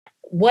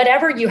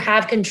whatever you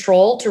have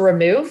control to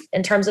remove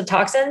in terms of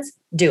toxins,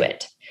 do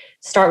it.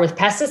 Start with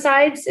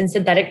pesticides and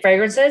synthetic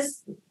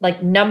fragrances.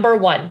 Like number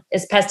one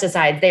is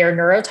pesticides. They are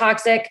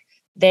neurotoxic.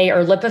 They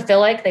are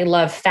lipophilic. They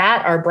love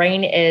fat. Our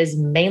brain is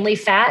mainly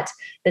fat.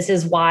 This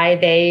is why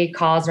they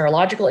cause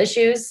neurological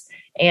issues.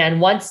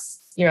 And once,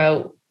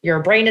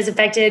 your brain is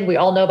affected, we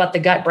all know about the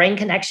gut-brain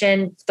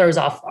connection, throws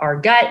off our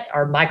gut,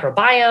 our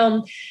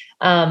microbiome.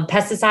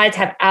 Pesticides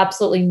have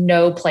absolutely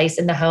no place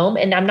in the home.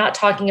 And I'm not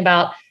talking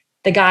about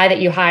the guy that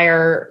you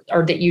hire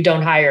or that you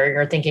don't hire.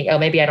 You're thinking, oh,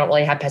 maybe I don't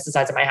really have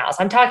pesticides in my house.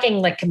 I'm talking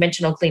like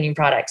conventional cleaning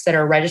products that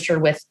are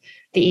registered with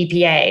the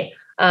EPA,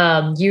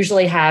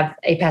 usually have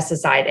a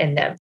pesticide in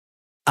them.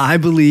 I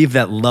believe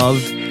that love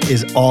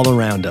is all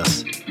around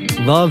us.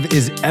 Love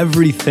is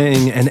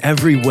everything and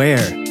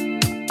everywhere.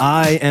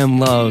 I am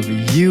love.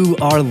 You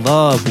are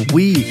love.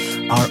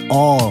 We are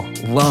all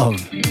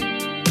love.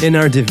 In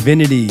our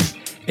divinity,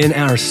 in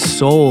our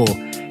soul,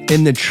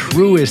 in the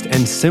truest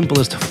and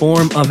simplest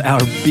form of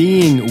our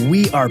being,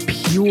 we are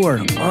pure,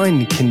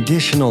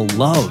 unconditional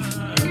love.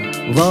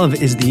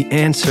 Love is the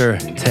answer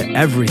to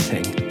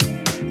everything.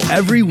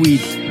 Every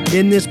week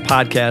in this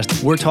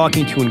podcast, we're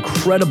talking to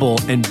incredible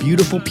and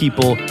beautiful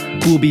people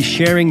who will be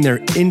sharing their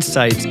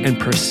insights and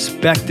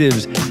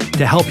perspectives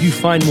to help you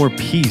find more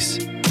peace,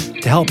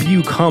 to help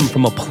you come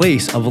from a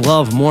place of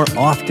love more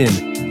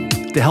often,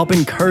 to help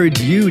encourage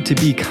you to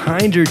be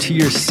kinder to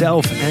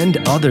yourself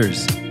and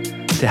others,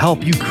 to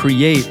help you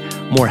create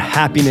more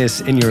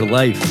happiness in your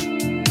life,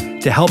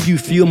 to help you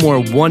feel more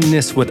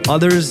oneness with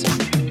others,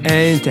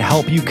 and to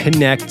help you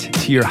connect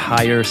to your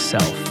higher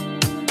self.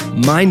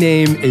 My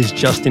name is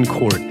Justin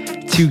Court.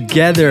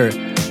 Together,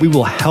 we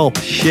will help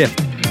shift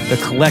the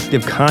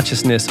collective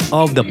consciousness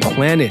of the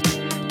planet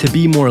to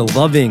be more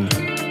loving,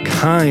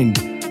 kind,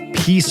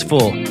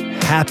 peaceful,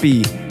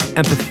 happy,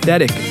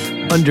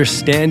 empathetic,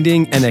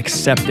 understanding, and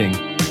accepting.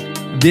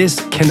 This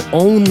can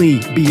only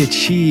be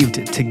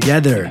achieved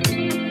together.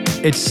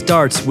 It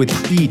starts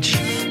with each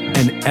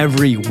and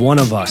every one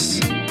of us.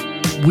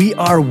 We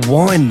are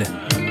one,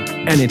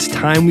 and it's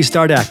time we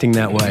start acting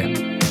that way.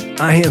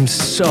 I am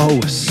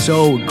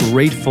so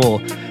grateful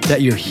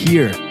that you're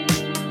here.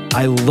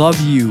 I love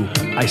you,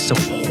 I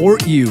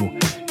support you,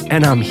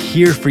 and I'm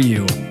here for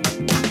you.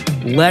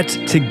 Let's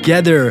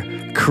together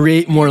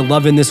create more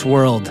love in this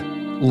world.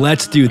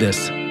 Let's do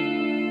this.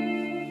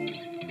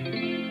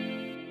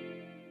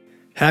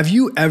 Have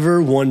you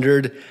ever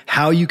wondered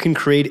how you can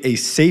create a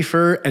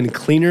safer and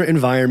cleaner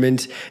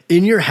environment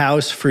in your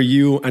house for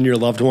you and your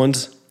loved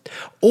ones?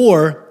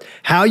 Or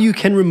how you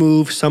can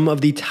remove some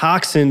of the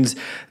toxins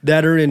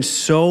that are in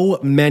so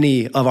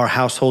many of our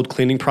household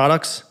cleaning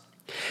products?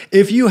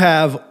 If you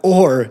have,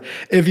 or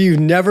if you've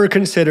never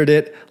considered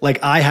it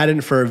like I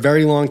hadn't for a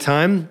very long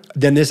time,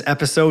 then this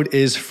episode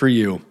is for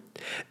you.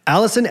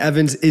 Allison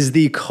Evans is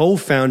the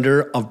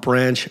co-founder of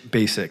Branch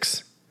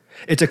Basics.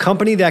 It's a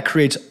company that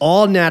creates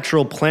all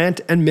natural plant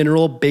and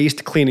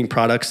mineral-based cleaning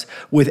products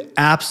with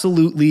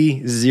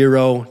absolutely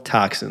zero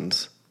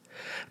toxins.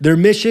 Their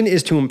mission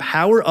is to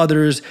empower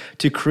others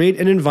to create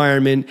an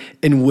environment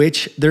in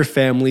which their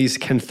families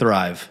can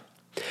thrive.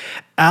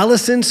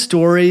 Allison's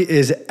story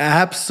is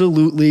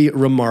absolutely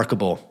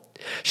remarkable.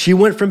 She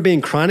went from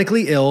being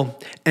chronically ill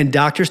and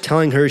doctors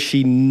telling her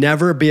she'd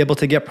never be able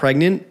to get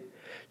pregnant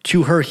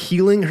to her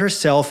healing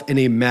herself in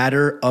a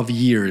matter of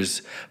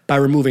years by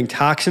removing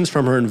toxins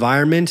from her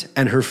environment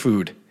and her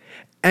food.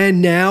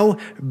 And now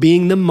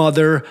being the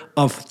mother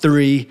of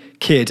 3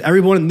 kids.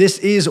 Everyone, this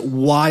is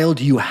wild.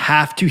 You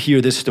have to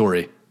hear this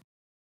story.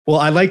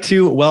 Well, I'd like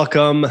to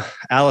welcome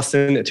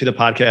Allison to the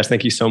podcast.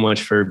 Thank you so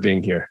much for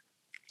being here.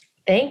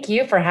 Thank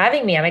you for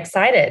having me. I'm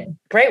excited.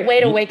 Great way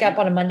to wake up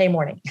on a Monday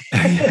morning.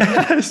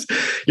 Yes.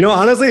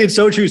 Honestly, it's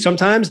so true.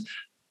 Sometimes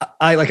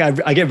I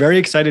get very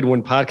excited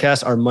when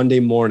podcasts are Monday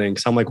morning.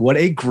 So I'm like, what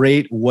a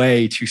great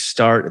way to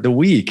start the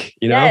week,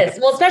 Yes.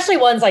 Well, especially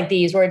ones like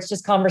these where it's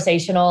just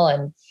conversational.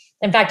 And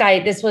in fact, I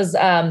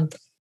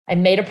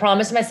made a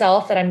promise to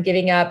myself that I'm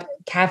giving up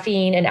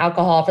caffeine and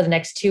alcohol for the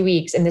next 2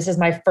 weeks. And this is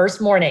my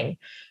first morning.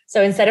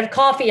 So instead of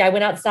coffee, I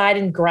went outside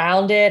and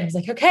ground it. I was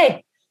like,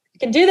 okay, I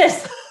can do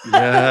this.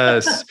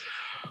 Yes.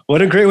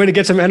 What a great way to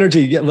get some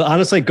energy.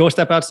 Honestly, go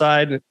step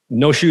outside,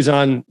 no shoes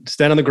on,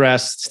 stand on the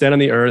grass, stand on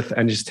the earth,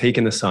 and just take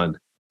in the sun.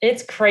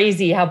 It's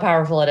crazy how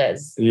powerful it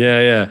is.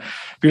 Yeah.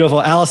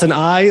 Beautiful. Allison,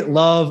 I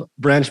love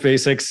Branch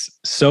Basics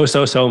so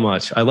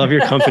much. I love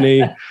your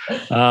company.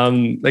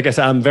 Like I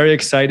said, I'm very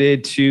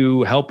excited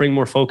to help bring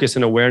more focus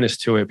and awareness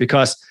to it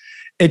because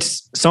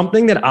it's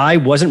something that I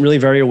wasn't really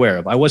very aware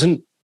of. I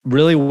wasn't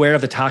really aware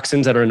of the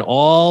toxins that are in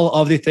all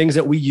of the things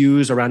that we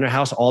use around our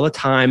house all the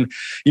time.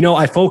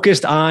 I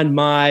focused on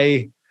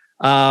my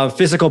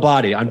physical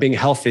body, on being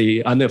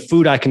healthy, on the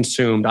food I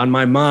consumed, on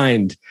my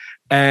mind.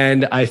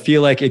 And I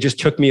feel like it just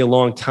took me a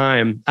long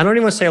time. I don't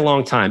even want to say a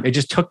long time. It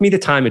just took me the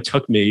time it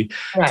took me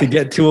to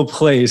get to a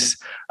place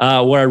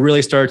where I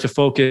really started to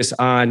focus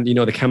on,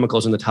 the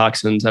chemicals and the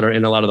toxins that are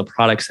in a lot of the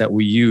products that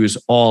we use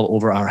all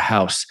over our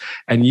house.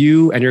 And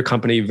you and your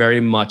company very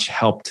much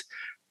helped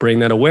bring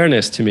that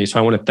awareness to me. So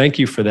I want to thank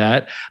you for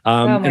that.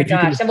 Oh my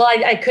gosh. Well,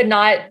 I could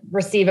not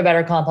receive a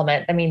better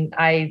compliment. I mean,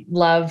 I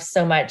love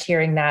so much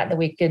hearing that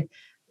we could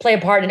play a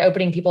part in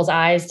opening people's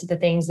eyes to the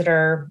things that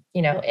are,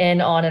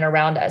 in, on, and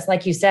around us.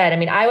 Like you said, I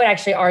mean, I would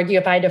actually argue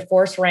if I had to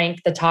force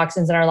rank the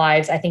toxins in our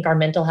lives, I think our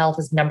mental health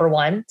is number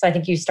one. So I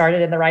think you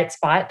started in the right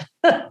spot.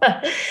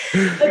 But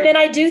then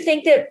I do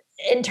think that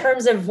in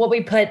terms of what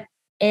we put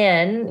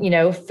in,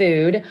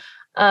 food,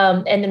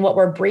 and then what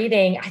we're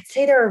breathing, I'd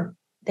say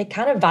they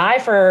kind of vie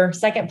for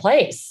second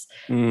place.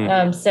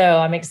 So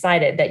I'm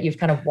excited that you've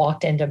kind of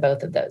walked into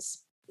both of those.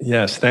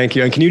 Yes, thank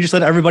you. And can you just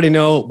let everybody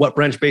know what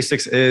Branch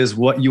Basics is,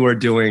 what you are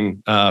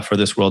doing for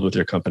this world with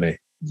your company?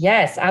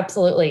 Yes,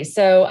 absolutely.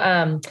 So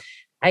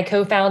I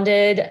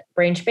co-founded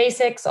Branch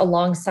Basics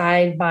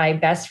alongside my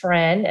best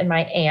friend and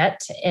my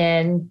aunt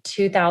in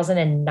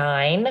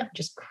 2009,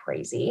 just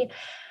crazy.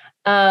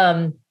 We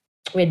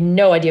had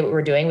no idea what we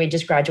were doing. We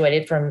just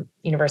graduated from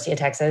University of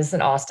Texas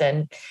in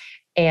Austin,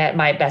 and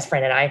my best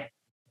friend and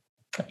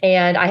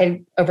I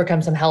had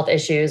overcome some health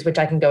issues, which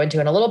I can go into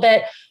in a little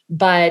bit.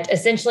 But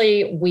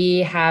essentially, we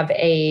have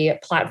a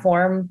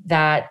platform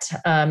that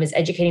is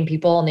educating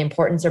people on the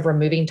importance of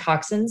removing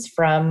toxins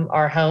from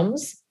our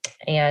homes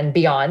and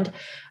beyond.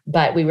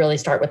 But we really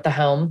start with the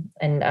home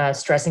and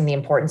stressing the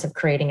importance of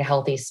creating a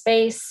healthy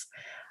space.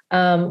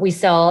 We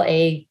sell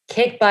a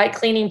kick butt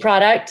cleaning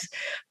product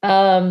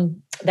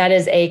that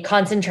is a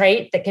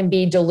concentrate that can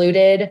be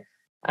diluted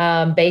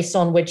based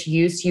on which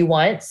use you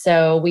want.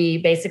 So we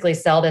basically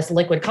sell this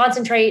liquid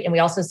concentrate, and we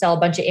also sell a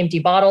bunch of empty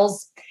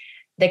bottles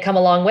that come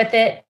along with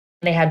it.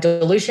 They have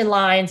dilution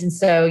lines. And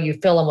so you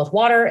fill them with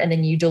water and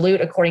then you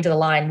dilute according to the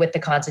line with the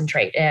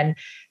concentrate. And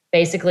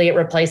basically it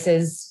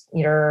replaces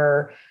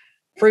your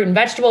fruit and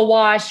vegetable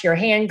wash, your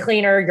hand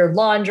cleaner, your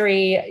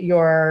laundry,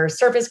 your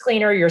surface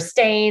cleaner, your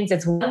stains.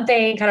 It's one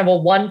thing, kind of a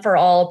one for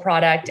all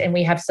product. And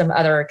we have some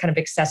other kind of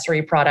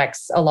accessory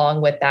products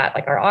along with that,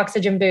 like our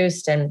oxygen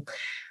boost. And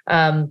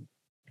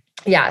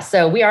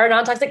so we are a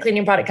non-toxic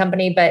cleaning product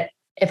company, but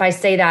if I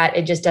say that,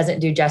 it just doesn't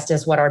do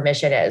justice what our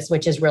mission is,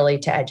 which is really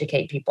to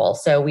educate people.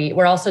 So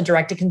we're also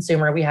direct to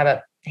consumer. We have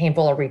a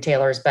handful of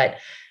retailers, but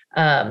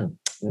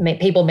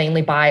people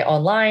mainly buy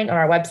online on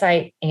our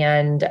website.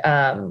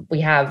 And we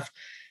have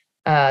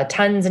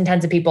tons and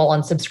tons of people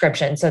on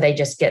subscription. So they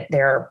just get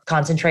their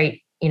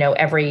concentrate,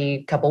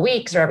 every couple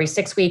weeks or every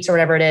 6 weeks or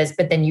whatever it is,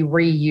 but then you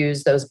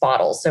reuse those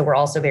bottles. So we're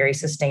also very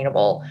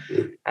sustainable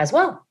as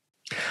well.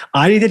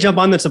 I need to jump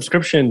on the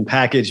subscription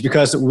package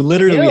because we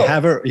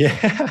have her.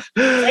 Yeah.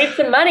 Save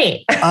some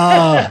money.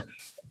 And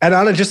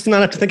I just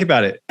not have to think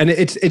about it. And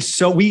it's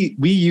so we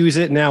use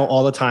it now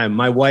all the time.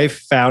 My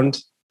wife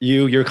found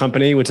your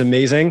company, which is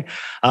amazing.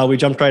 We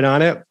jumped right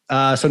on it.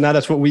 So now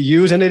that's what we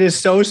use. And it is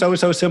so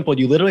simple.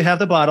 You literally have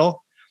the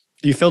bottle,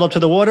 you fill up to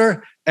the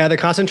water, add the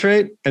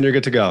concentrate, and you're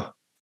good to go.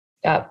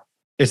 Yeah.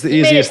 It's the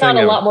easiest thing. It sound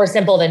a lot more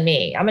simple than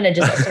me. I'm going to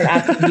just start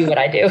asking you what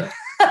I do.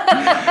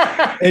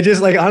 It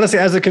just honestly,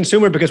 as a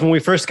consumer, because when we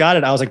first got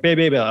it, I was like,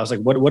 baby, I was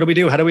like, what do we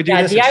do? How do we do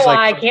this? DIY,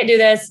 I can't do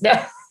this. No.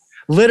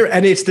 Literally,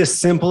 and it's the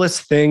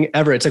simplest thing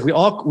ever. It's like we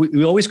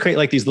always create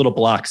like these little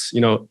blocks,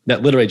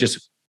 that literally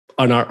just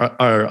on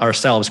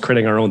ourselves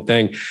creating our own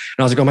thing. And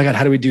I was like, oh my God,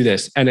 how do we do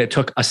this? And it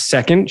took a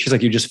second. She's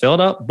like, you just fill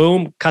it up,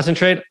 boom,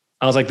 concentrate.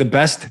 I was like, the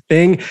best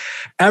thing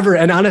ever.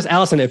 And honest,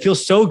 Allison, it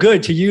feels so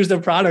good to use the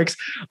products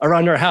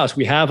around our house.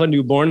 We have a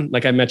newborn,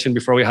 like I mentioned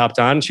before we hopped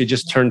on. She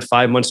just turned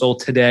 5 months old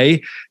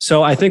today.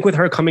 So I think with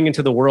her coming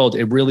into the world,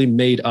 it really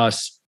made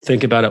us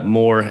think about it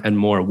more and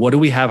more. What do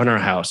we have in our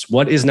house?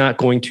 What is not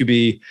going to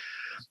be...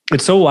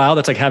 It's so wild.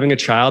 It's like having a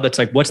child. That's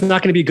like, what's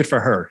not going to be good for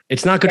her?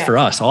 It's not good for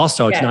us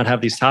also to not have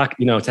these to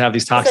have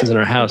these toxins in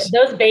our house.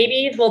 Those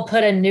babies will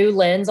put a new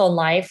lens on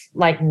life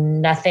like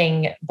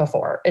nothing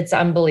before. It's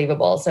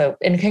unbelievable. So,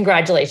 and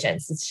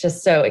congratulations. It's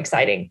just so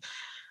exciting.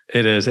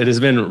 It is. It has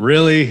been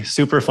really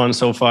super fun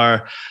so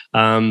far.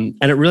 And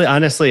it really,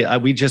 honestly,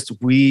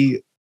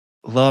 we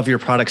love your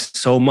products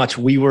so much.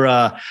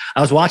 I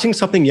was watching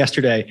something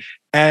yesterday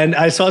and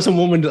I saw some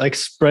woman like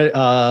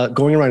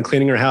going around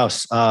cleaning her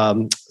house,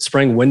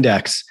 spraying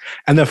Windex.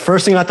 And the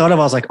first thing I thought of,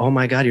 I was like, oh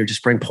my God, you're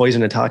just spraying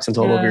poison and toxins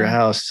all over your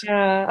house.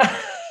 Yeah.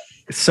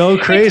 It's so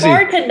crazy. It's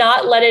hard to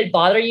not let it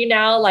bother you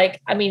now. Like,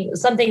 I mean,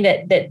 something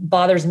that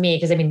bothers me,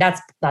 because I mean,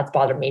 that's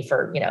bothered me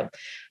for,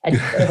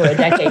 over a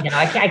decade now.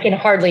 I can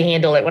hardly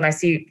handle it when I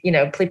see,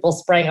 people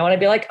spraying. I want to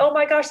be like, oh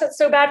my gosh, that's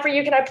so bad for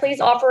you. Can I please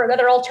offer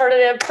another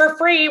alternative for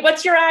free?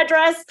 What's your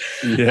address?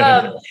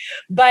 Yeah.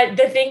 But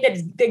the thing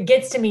that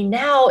gets to me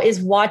now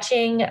is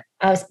watching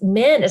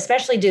men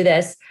especially do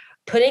this,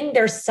 putting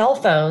their cell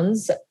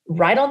phones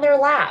right on their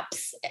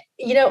laps,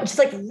 just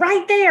like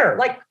right there,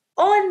 like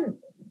on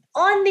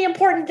on the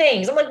important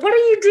things. I'm like, what are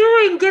you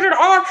doing? Get it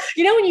off.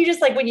 You know, when you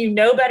just like, when you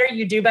know better,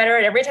 you do better.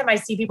 And every time I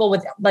see people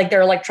with like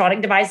their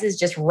electronic devices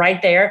just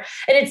right there.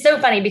 And it's so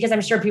funny because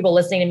I'm sure people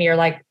listening to me are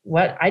like,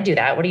 what? I do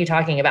that. What are you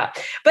talking about?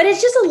 But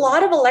it's just a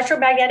lot of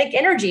electromagnetic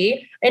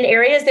energy in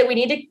areas that we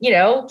need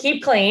to,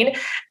 keep clean.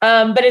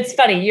 But it's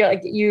funny.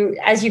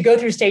 As you go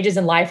through stages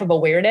in life of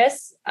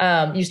awareness,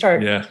 you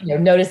start,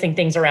 noticing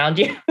things around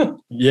you.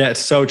 Yeah,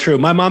 it's so true.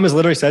 My mom has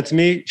literally said to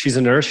me, she's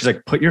a nurse. She's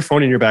like, put your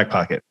phone in your back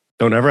pocket.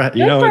 Don't ever,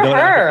 Good for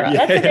her.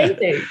 That's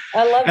amazing.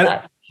 I love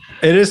that.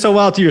 It is so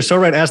wild too. You're so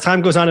right. As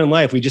time goes on in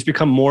life, we just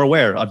become more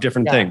aware of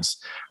different things,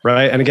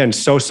 right? And again,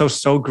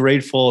 so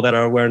grateful that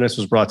our awareness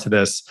was brought to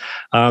this.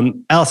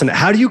 Allison,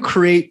 how do you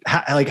create,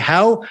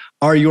 how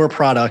are your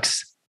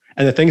products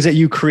and the things that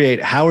you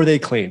create, how are they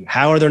clean?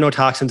 How are there no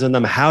toxins in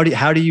them? How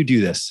do you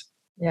do this?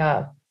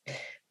 Yeah.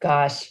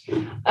 Gosh,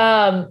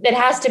 it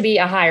has to be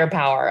a higher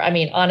power. I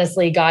mean,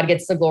 honestly, God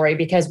gets the glory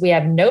because we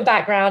have no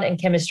background in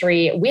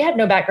chemistry. We have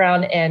no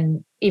background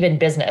in even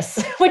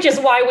business, which is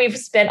why we've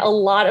spent a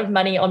lot of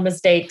money on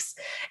mistakes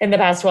in the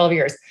past 12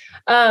 years.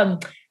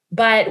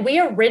 But we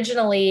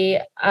originally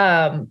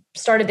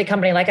started the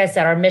company. Like I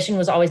said, our mission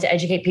was always to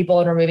educate people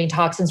in removing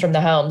toxins from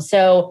the home.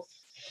 So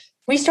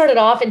we started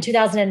off in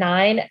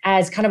 2009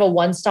 as kind of a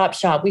one-stop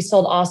shop. We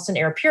sold Austin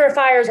air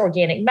purifiers,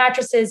 organic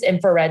mattresses,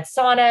 infrared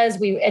saunas.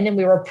 And then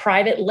we were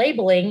private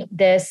labeling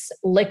this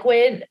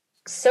liquid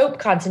soap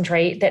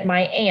concentrate that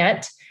my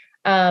aunt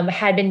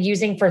had been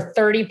using for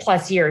 30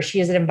 plus years.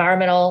 She is an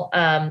environmental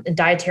and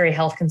dietary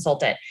health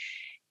consultant.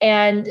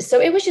 And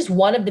so it was just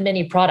one of the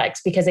many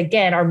products because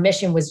again, our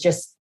mission was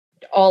just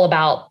all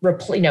about,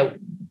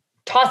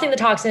 tossing the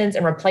toxins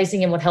and replacing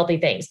them with healthy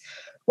things.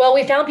 Well,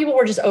 we found people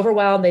were just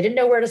overwhelmed. They didn't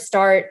know where to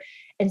start.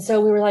 And so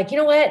we were like, you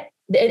know what?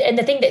 And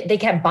the thing that they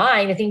kept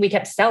buying, the thing we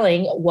kept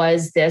selling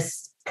was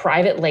this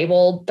private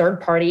labeled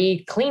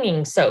third-party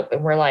cleaning soap.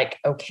 And we're like,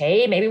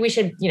 okay, maybe we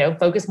should,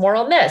 focus more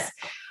on this.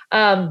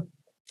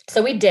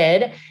 So we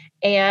did.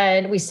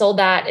 And we sold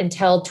that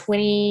until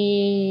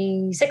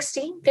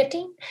 2016,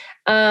 15.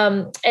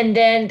 And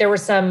then there were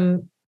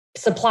some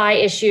supply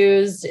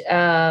issues.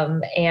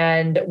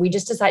 And we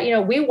just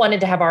decided, we wanted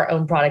to have our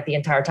own product the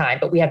entire time,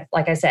 but we have,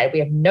 like I said, we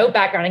have no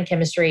background in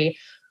chemistry.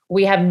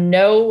 We have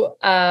no,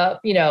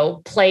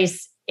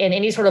 place in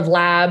any sort of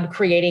lab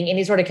creating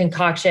any sort of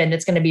concoction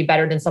that's going to be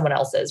better than someone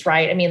else's.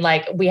 Right. I mean,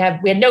 like we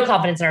had no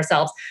confidence in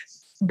ourselves,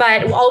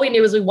 but all we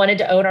knew was we wanted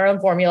to own our own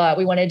formula.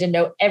 We wanted to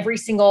know every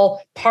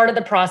single part of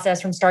the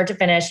process from start to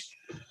finish.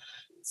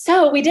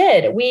 So we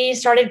did. We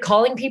started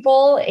calling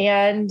people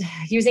and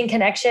using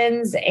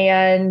connections,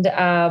 and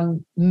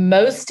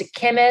most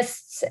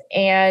chemists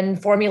and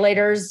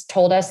formulators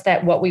told us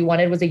that what we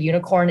wanted was a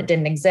unicorn. It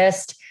didn't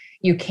exist.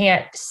 You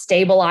can't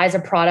stabilize a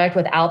product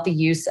without the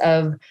use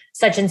of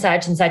such and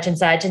such and such and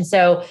such. And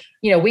so,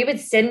 we would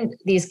send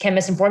these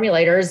chemists and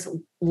formulators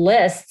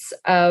lists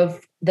of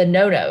the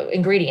no-no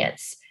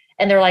ingredients.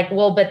 And they're like,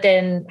 well, but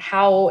then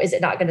how is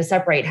it not going to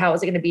separate? How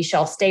is it going to be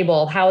shelf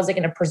stable? How is it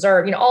going to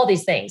preserve? All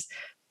these things.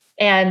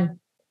 And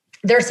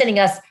they're sending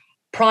us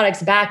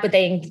products back, but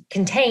they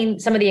contain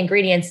some of the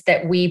ingredients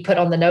that we put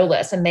on the no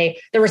list. And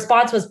the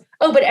response was,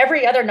 oh, but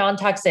every other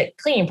non-toxic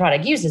cleaning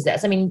product uses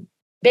this. I mean,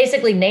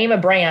 basically name a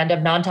brand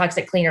of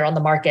non-toxic cleaner on the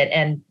market,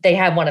 and they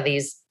have one of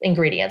these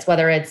ingredients,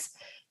 whether it's,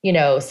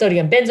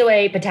 sodium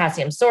benzoate,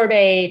 potassium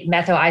sorbate,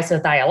 methyl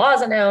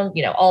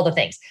isothiazolone, all the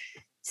things.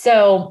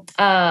 So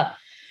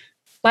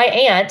my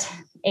aunt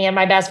and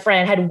my best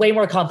friend had way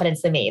more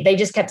confidence than me. They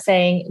just kept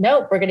saying,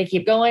 nope, we're going to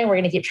keep going. We're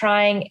going to keep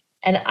trying.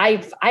 And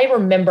I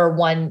remember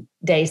one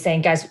day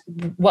saying, guys,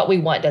 what we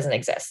want doesn't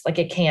exist. Like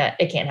it can't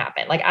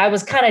happen. Like I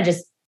was kind of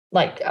just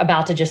like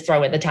about to just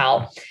throw in the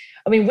towel.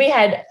 I mean, we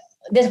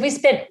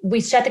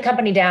shut the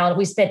company down.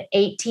 We spent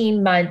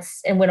 18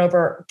 months and went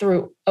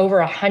through over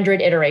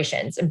 100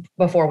 iterations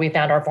before we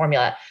found our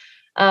formula.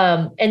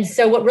 And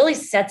so what really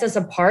sets us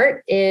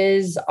apart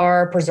is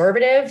our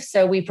preservative.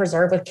 So we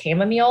preserve with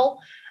chamomile,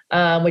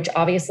 which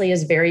obviously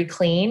is very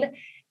clean,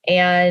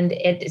 and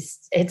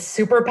it's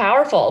super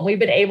powerful. We've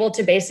been able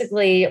to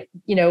basically,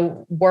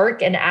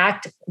 work and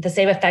act the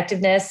same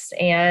effectiveness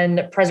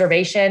and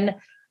preservation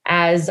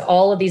as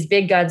all of these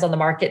big guns on the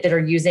market that are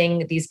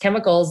using these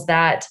chemicals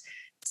that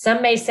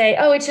some may say,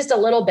 oh, it's just a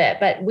little bit,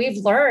 but we've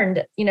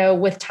learned,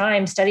 with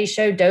time, studies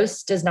show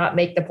dose does not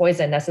make the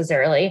poison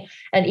necessarily.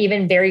 And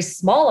even very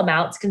small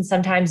amounts can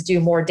sometimes do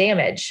more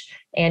damage.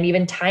 And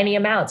even tiny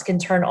amounts can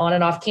turn on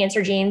and off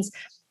cancer genes.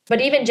 But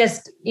even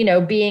just,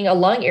 being a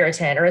lung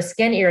irritant or a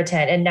skin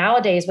irritant. And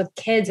nowadays with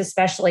kids,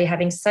 especially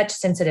having such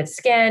sensitive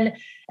skin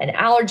and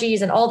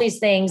allergies and all these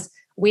things,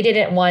 we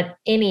didn't want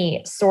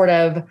any sort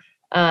of,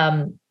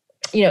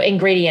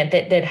 ingredient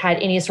that had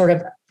any sort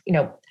of,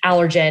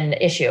 allergen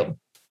issue.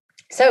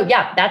 So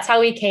yeah, that's how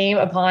we came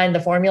upon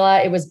the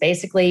formula. It was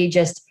basically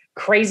just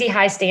crazy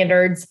high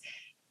standards,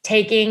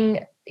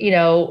 taking,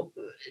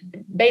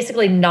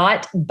 basically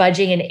not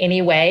budging in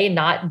any way,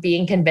 not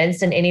being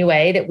convinced in any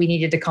way that we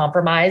needed to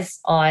compromise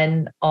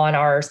on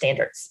our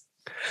standards.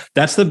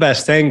 That's the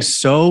best thing.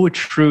 So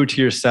true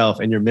to yourself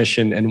and your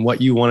mission and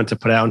what you wanted to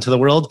put out into the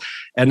world,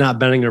 and not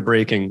bending or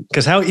breaking.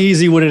 Because how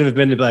easy would it have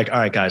been to be like, all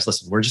right, guys,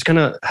 listen, we're just going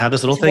to have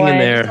this little thing in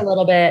there. Just a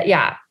little bit.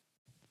 Yeah.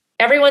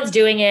 Everyone's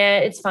doing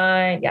it. It's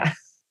fine. Yeah.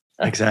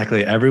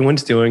 Exactly.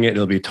 Everyone's doing it.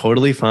 It'll be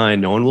totally fine.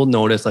 No one will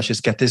notice. Let's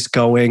just get this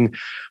going.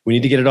 We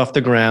need to get it off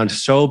the ground.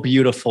 So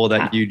beautiful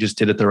that you just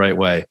did it the right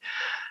way.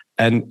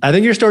 And I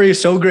think your story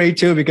is so great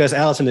too, because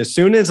Allison, as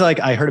soon as like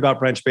I heard about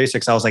Branch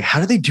Basics, I was like, how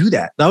do they do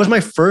that? That was my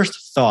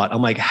first thought.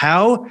 I'm like,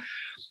 how?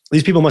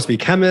 These people must be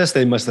chemists.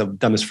 They must have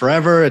done this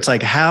forever. It's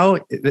like, how?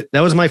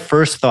 That was my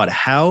first thought.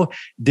 How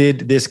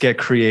did this get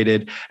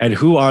created? And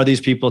who are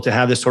these people to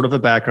have this sort of a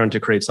background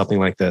to create something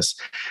like this?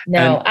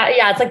 No,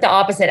 yeah, it's like the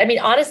opposite. I mean,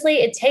 honestly,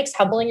 it takes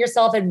humbling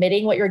yourself,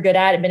 admitting what you're good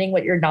at, admitting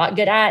what you're not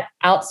good at,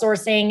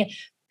 outsourcing.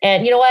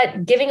 And you know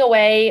what? Giving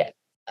away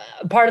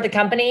part of the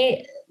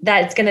company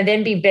that's going to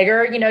then be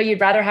bigger. You know, you'd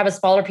rather have a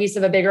smaller piece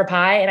of a bigger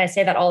pie. And I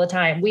say that all the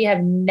time. We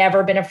have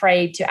never been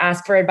afraid to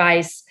ask for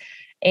advice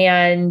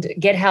and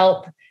get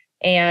help.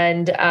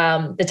 And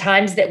the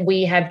times that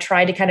we have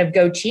tried to kind of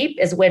go cheap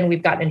is when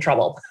we've gotten in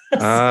trouble.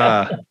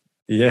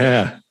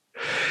 Yeah.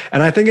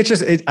 And I think it's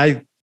just,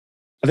 I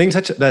think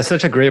that's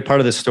such a great part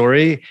of the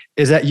story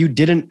is that you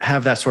didn't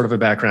have that sort of a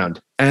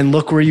background. And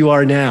look where you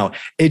are now.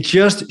 It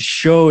just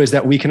shows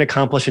that we can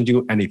accomplish and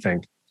do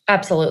anything.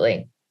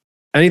 Absolutely.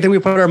 Anything we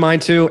put our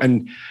mind to.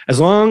 And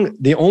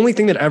the only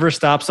thing that ever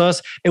stops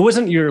us, it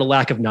wasn't your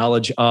lack of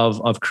knowledge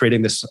of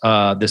creating this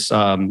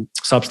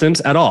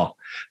substance at all.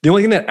 The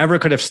only thing that ever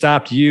could have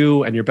stopped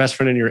you and your best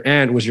friend and your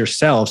aunt was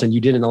yourselves, and you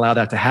didn't allow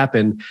that to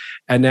happen.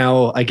 And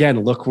now,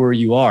 again, look where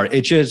you are.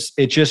 It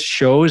just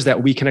shows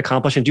that we can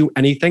accomplish and do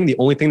anything. The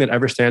only thing that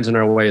ever stands in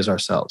our way is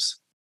ourselves.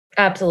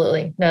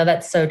 Absolutely. No,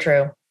 that's so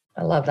true.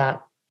 I love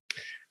that.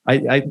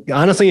 I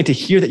honestly, and to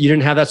hear that you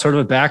didn't have that sort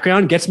of a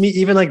background gets me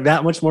even like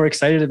that much more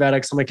excited about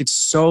it. Cause I'm like, it's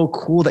so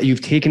cool that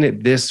you've taken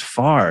it this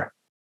far.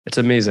 It's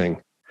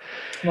amazing.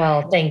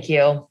 Well, thank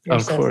you.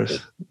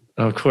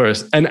 Of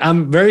course. And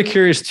I'm very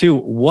curious too,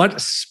 what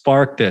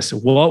sparked this?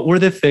 What were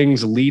the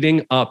things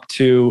leading up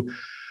to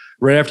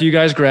right after you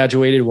guys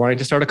graduated, wanting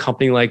to start a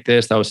company like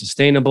this that was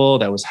sustainable,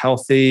 that was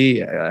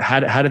healthy? How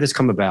did this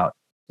come about?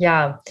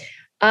 Yeah.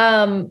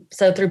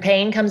 So through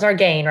pain comes our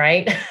gain,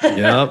 right?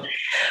 Yep.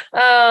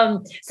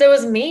 So it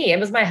was me. It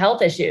was my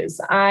health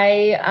issues.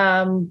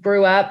 I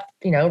grew up,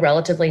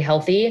 relatively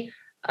healthy.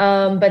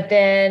 But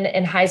then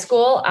in high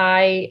school,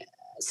 I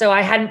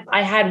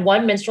had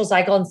one menstrual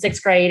cycle in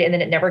 6th grade, and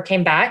then it never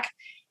came back.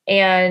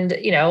 And,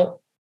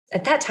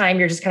 at that time,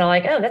 you're just kind of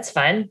like, oh, that's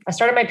fun. I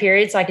started my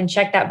period, so I can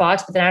check that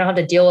box, but then I don't have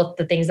to deal with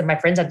the things that my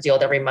friends have to deal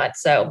with every month.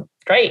 So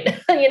great.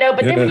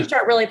 But then when you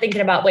start really thinking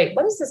about, wait,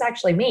 what does this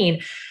actually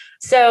mean?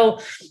 So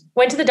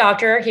went to the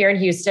doctor here in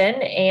Houston,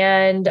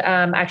 and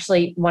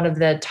actually one of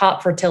the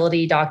top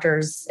fertility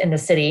doctors in the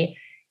city,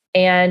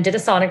 and did a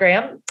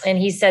sonogram. And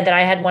he said that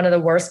I had one of the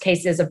worst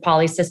cases of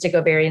polycystic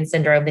ovarian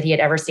syndrome that he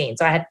had ever seen.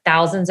 So I had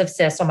thousands of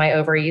cysts on my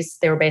ovaries.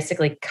 They were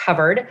basically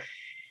covered.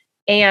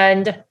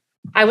 And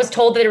I was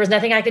told that there was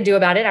nothing I could do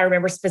about it. I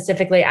remember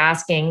specifically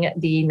asking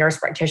the nurse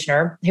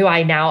practitioner, who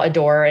I now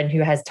adore and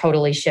who has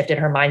totally shifted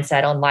her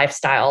mindset on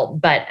lifestyle.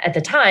 But at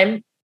the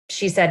time,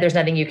 she said, there's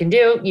nothing you can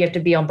do. You have to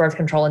be on birth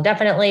control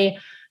indefinitely.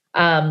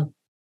 Come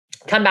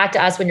back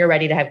to us when you're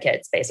ready to have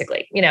kids,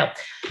 basically,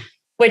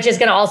 which is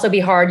going to also be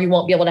hard. You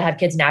won't be able to have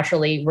kids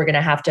naturally. We're going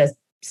to have to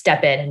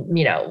step in,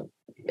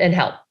 and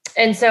help.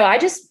 And so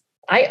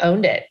I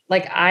owned it.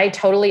 Like, I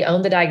totally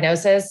owned the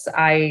diagnosis.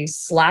 I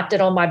slapped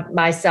it on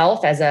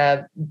myself as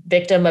a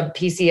victim of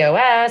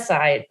PCOS.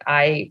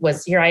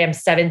 I am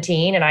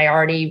 17, and I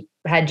already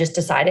had just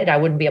decided I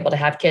wouldn't be able to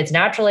have kids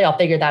naturally. I'll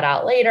figure that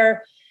out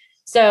later.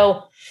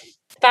 So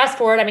fast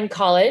forward, I'm in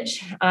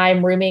college.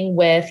 I'm rooming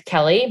with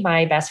Kelly,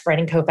 my best friend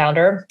and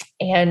co-founder.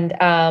 And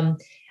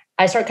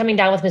I start coming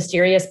down with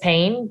mysterious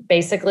pain,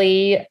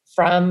 basically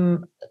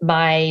from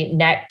my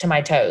neck to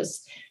my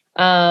toes.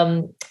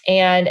 And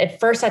at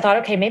first I thought,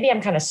 okay, maybe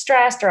I'm kind of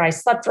stressed or I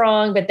slept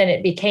wrong, but then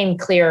it became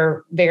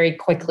clear very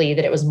quickly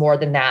that it was more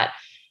than that.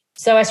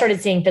 So I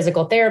started seeing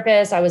physical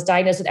therapists. I was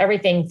diagnosed with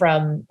everything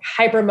from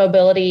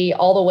hypermobility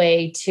all the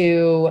way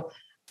to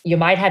you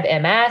might have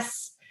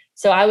MS.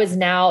 So I was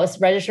now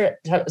registered.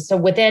 So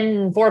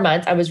within 4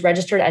 months, I was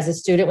registered as a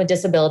student with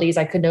disabilities.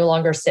 I could no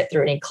longer sit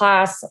through any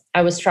class.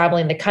 I was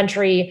traveling the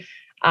country.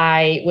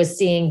 I was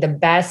seeing the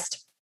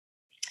best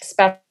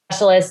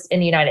specialists in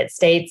the United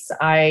States.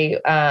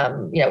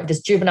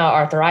 This juvenile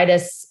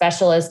arthritis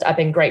specialist up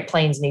in Great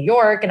Plains, New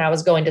York. And I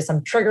was going to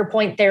some trigger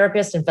point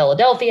therapist in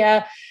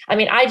Philadelphia. I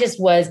mean,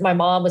 my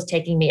mom was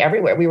taking me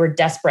everywhere. We were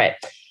desperate.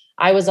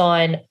 I was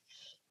on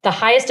the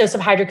highest dose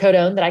of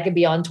hydrocodone that I could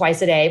be on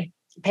twice a day.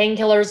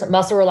 Painkillers,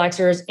 muscle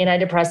relaxers,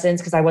 antidepressants,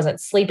 because I wasn't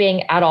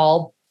sleeping at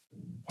all.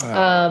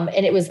 Wow.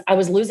 And I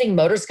was losing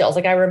motor skills.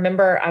 Like, I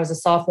remember I was a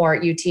sophomore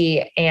at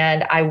UT,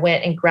 and I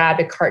went and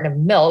grabbed a carton of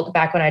milk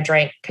back when I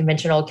drank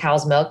conventional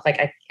cow's milk. Like,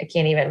 I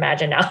can't even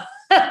imagine now.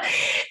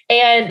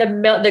 And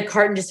the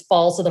carton just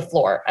falls to the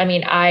floor. I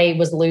mean, I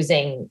was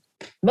losing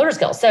motor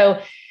skills.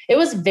 So it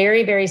was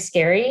very, very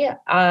scary,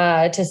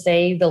 to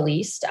say the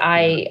least.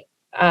 I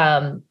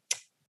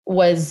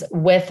was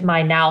with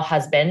my now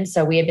husband.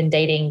 So we had been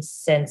dating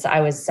since I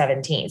was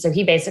 17. So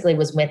he basically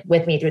was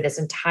with me through this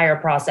entire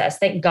process.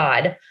 Thank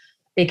God,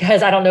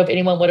 because I don't know if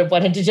anyone would have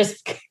wanted to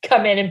just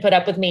come in and put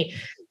up with me.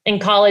 And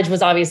college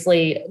was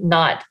obviously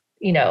not,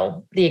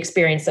 the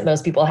experience that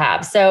most people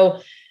have. So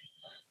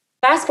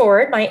fast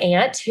forward, my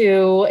aunt,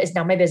 who is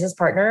now my business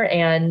partner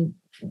and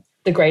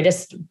the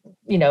greatest,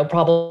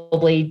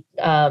 probably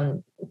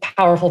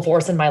powerful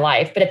force in my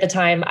life. But at the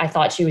time, I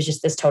thought she was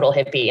just this total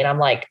hippie. And I'm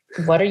like,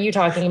 what are you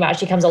talking about?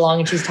 She comes along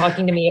and she's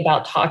talking to me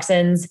about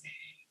toxins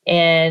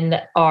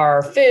in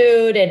our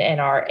food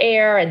and our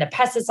air and the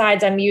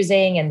pesticides I'm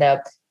using and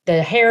the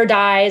hair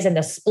dyes and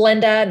the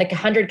Splenda and the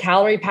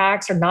 100-calorie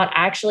packs are not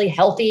actually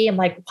healthy. I'm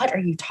like, what are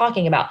you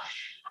talking about?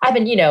 I've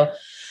been,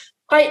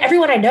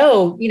 everyone I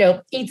know,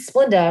 eats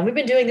Splenda, and we've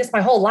been doing this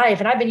my whole life.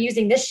 And I've been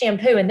using this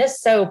shampoo and this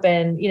soap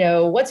and,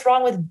 what's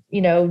wrong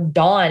with,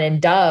 Dawn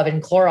and Dove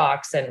and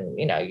Clorox and,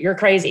 you're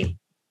crazy.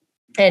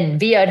 And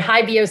via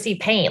high VOC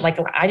paint. Like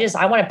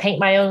I want to paint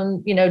my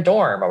own,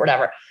 dorm or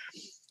whatever.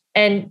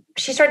 And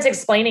she starts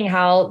explaining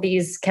how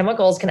these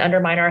chemicals can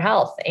undermine our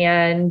health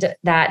and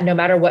that no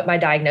matter what my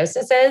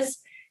diagnosis is,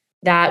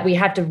 that we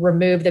have to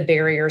remove the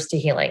barriers to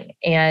healing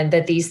and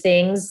that these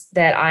things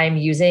that I'm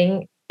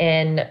using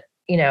in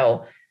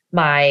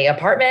my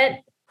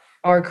apartment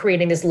are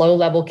creating this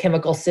low-level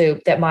chemical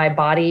soup that my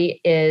body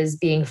is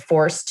being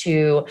forced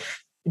to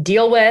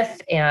deal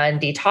with and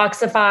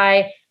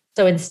detoxify.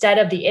 So instead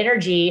of the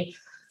energy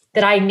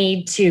that I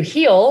need to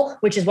heal,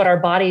 which is what our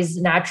bodies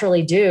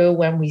naturally do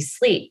when we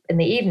sleep in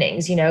the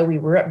evenings, we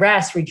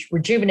rest,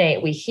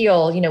 rejuvenate, we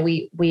heal,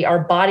 our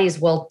bodies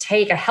will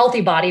take, a healthy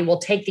body will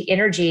take the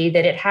energy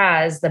that it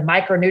has, the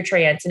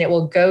micronutrients, and it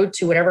will go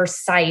to whatever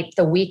site,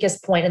 the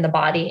weakest point in the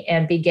body,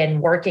 and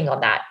begin working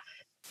on that.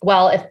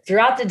 Well, if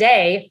throughout the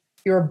day,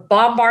 you're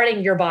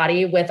bombarding your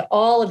body with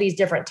all of these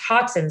different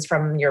toxins,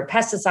 from your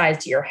pesticides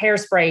to your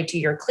hairspray, to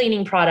your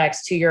cleaning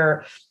products, to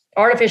your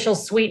artificial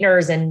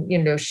sweeteners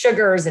and,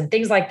 sugars and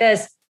things like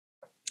this,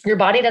 your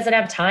body doesn't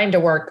have time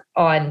to work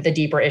on the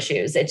deeper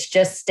issues. It's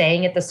just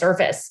staying at the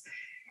surface.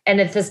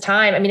 And at this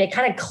time, it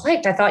kind of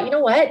clicked. I thought, you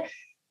know what?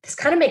 This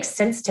kind of makes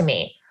sense to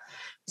me.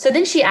 So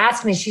then she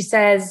asked me, she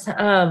says,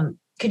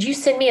 could you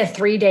send me a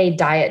 3-day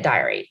diet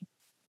diary?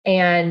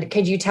 And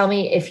could you tell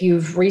me if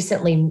you've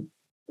recently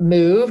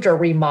moved or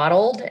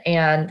remodeled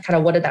and kind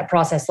of what did that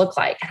process look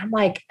like? And I'm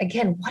like,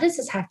 again, what does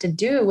this have to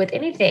do with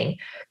anything?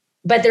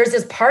 But there's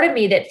this part of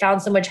me that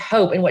found so much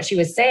hope in what she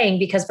was saying,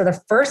 because for the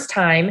first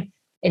time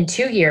in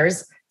 2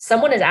 years,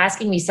 someone is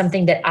asking me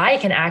something that I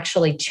can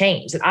actually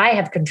change, that I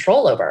have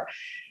control over.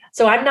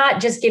 So I'm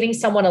not just giving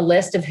someone a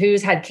list of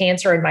who's had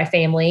cancer in my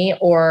family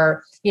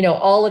or,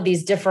 all of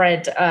these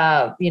different,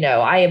 I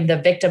am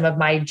the victim of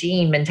my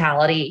gene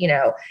mentality,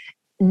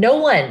 no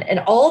one. And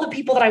all the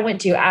people that I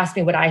went to asked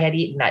me what I had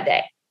eaten that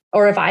day,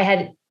 or if I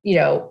had,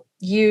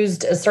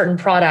 used a certain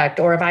product,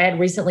 or if I had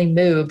recently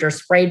moved or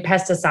sprayed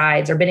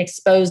pesticides or been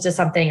exposed to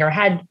something or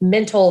had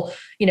mental,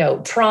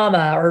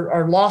 trauma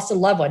or lost a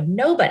loved one.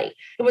 Nobody.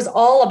 It was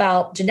all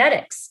about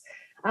genetics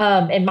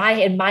and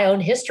my own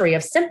history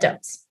of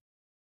symptoms.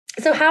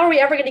 So how are we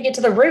ever going to get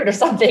to the root of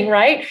something,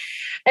 right?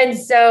 And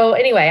so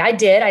anyway,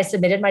 I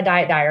submitted my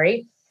diet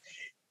diary.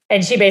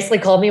 And she basically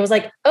called me and was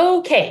like,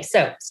 okay,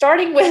 so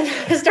starting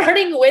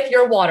with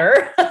your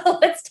water,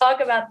 let's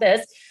talk about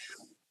this.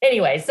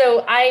 Anyway,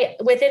 so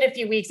within a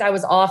few weeks, I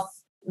was off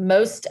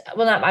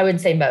I wouldn't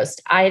say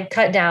most. I had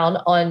cut down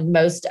on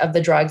most of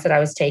the drugs that I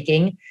was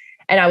taking,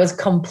 and I was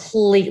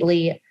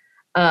completely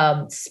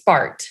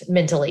sparked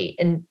mentally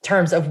in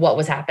terms of what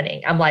was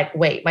happening. I'm like,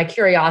 wait, my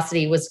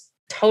curiosity was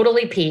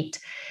totally piqued.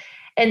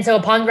 And so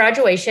upon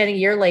graduation, a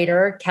year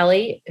later,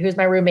 Kelly, who's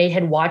my roommate,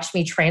 had watched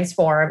me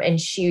transform, and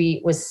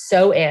she was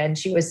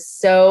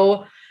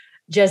so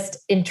just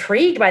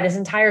intrigued by this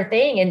entire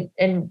thing.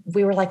 And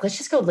we were like, let's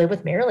just go live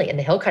with Marilee in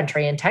the hill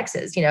country in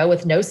Texas,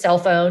 with no cell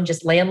phone,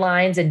 just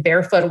landlines and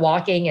barefoot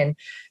walking. And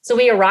so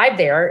we arrived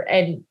there,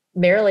 and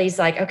Marilee's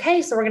like,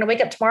 okay, so we're going to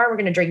wake up tomorrow. We're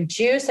going to drink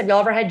juice. Have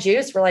y'all ever had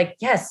juice? We're like,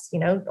 yes,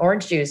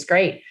 orange juice.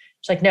 Great.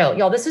 She's like, no,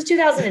 y'all, this was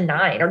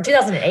 2009 or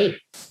 2008.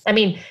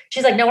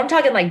 She's like, no, I'm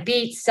talking like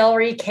beets,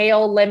 celery,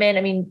 kale,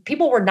 lemon.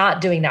 People were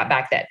not doing that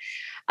back then.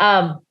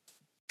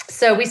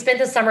 So we spent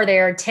the summer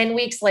there. 10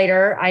 weeks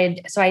later,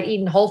 I'd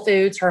eaten whole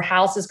foods. Her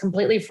house is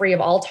completely free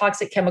of all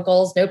toxic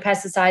chemicals, no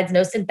pesticides,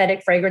 no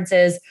synthetic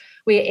fragrances.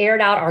 We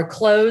aired out our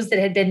clothes that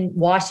had been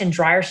washed in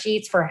dryer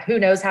sheets for who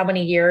knows how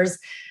many years.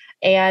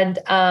 And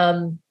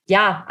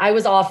I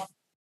was off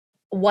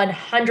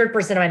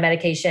 100% of my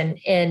medication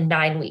in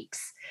 9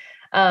 weeks.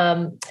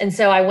 And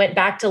so I went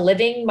back to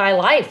living my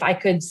life. I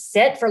could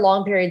sit for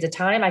long periods of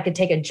time. I could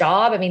take a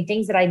job.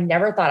 Things that I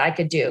never thought I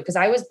could do, because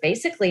I was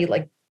basically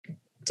like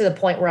to the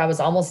point where I was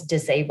almost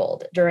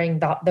disabled during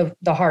the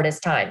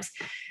hardest times.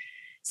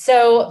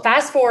 So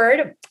fast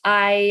forward,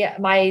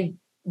 my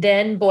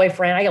then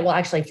boyfriend,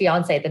 actually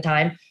fiance at the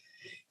time,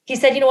 he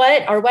said, you know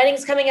what, our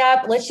wedding's coming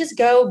up. Let's just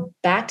go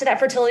back to that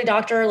fertility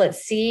doctor. Let's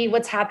see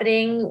what's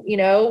happening.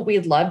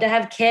 We'd love to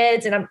have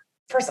kids. And I'm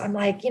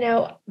like,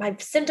 my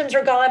symptoms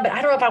are gone, but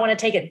I don't know if I want to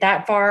take it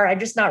that far. I'm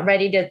just not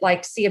ready to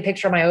like see a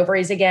picture of my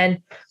ovaries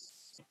again.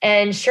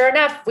 And sure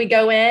enough, we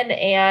go in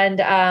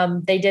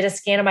and they did a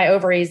scan of my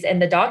ovaries, and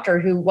the doctor,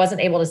 who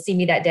wasn't able to see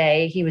me that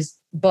day, he was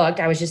booked.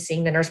 I was just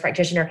seeing the nurse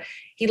practitioner.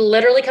 He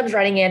literally comes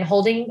running in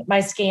holding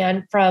my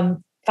scan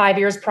from 5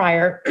 years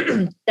prior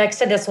next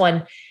to this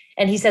one.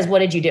 And he says, what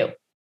did you do?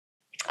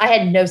 I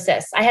had no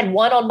cysts. I had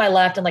one on my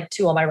left and like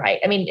two on my right.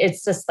 I mean,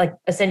 it's just like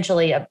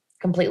essentially a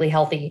completely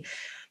healthy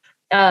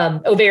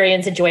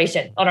ovarian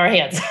situation on our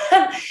hands.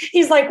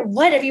 He's like,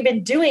 what have you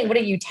been doing? What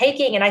are you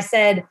taking? And I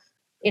said,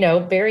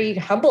 very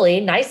humbly,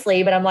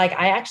 nicely, but I'm like,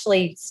 I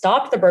actually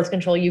stopped the birth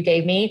control you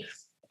gave me.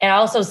 And I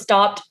also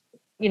stopped,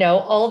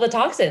 all the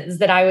toxins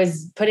that I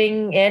was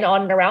putting in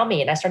on and around me.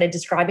 And I started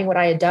describing what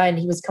I had done.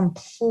 He was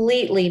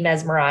completely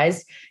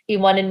mesmerized. He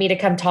wanted me to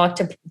come talk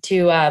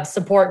to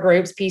support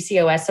groups,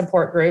 PCOS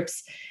support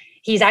groups.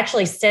 He's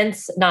actually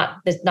since, not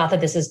that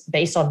this is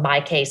based on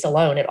my case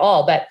alone at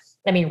all, but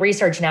I mean,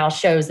 research now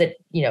shows that,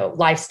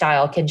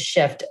 lifestyle can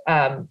shift,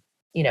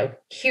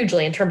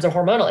 hugely in terms of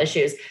hormonal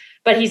issues.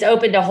 But he's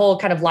opened a whole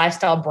kind of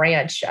lifestyle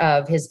branch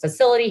of his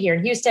facility here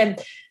in Houston.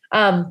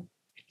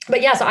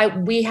 But yeah, so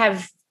we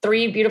have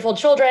 3 beautiful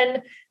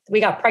children. We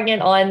got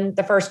pregnant on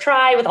the first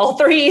try with all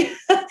 3.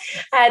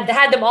 I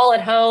had them all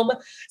at home.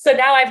 So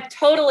now I've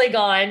totally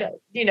gone,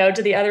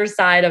 to the other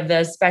side of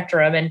the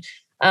spectrum. And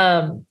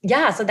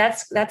so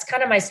that's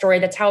kind of my story.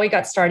 That's how we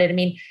got started. I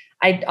mean,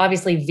 I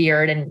obviously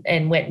veered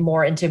and went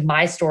more into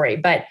my story,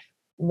 but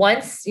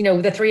once,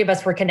 the 3 of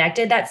us were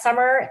connected that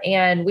summer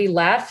and we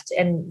left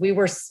and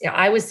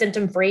I was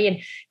symptom free. And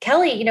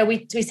Kelly,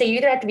 we say you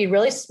either have to be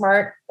really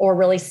smart or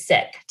really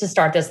sick to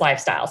start this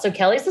lifestyle. So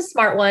Kelly's the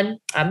smart one.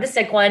 I'm the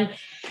sick one.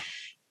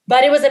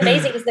 But it was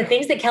amazing because the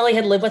things that Kelly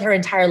had lived with her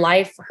entire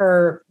life,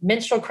 her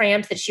menstrual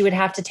cramps that she would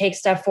have to take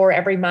stuff for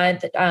every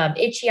month,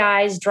 itchy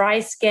eyes, dry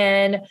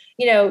skin,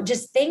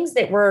 just things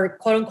that were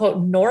quote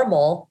unquote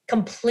normal,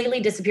 completely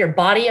disappeared.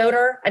 Body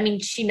odor. I mean,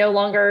 she no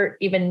longer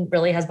even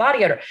really has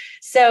body odor.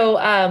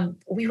 So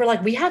we were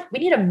like, we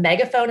need a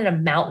megaphone and a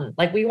mountain.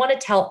 Like we want to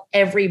tell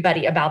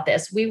everybody about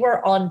this. We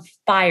were on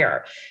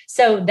fire.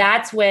 So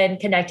that's when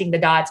connecting the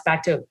dots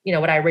back to,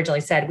 what I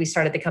originally said, we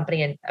started the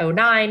company in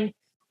 2009.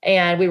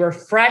 And we were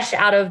fresh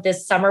out of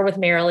this summer with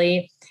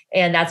Marilee.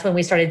 And that's when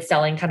we started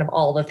selling kind of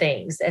all the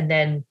things. And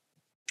then,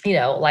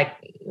 like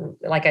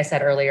I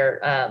said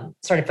earlier,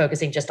 started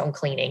focusing just on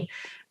cleaning.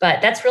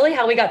 But that's really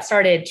how we got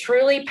started.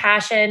 Truly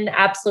passion,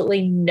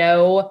 absolutely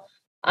no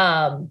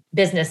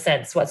business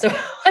sense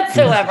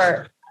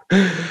whatsoever.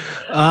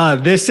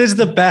 This is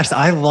the best.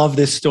 I love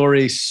this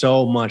story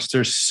so much.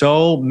 There's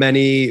so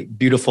many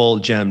beautiful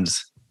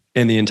gems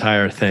in the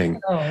entire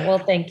thing. Oh, well,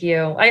 thank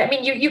you. I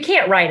mean, you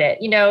can't write it,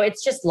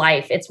 it's just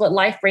life. It's what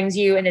life brings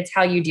you and it's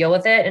how you deal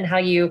with it and how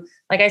you,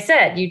 like I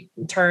said, you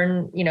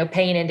turn,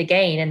 pain into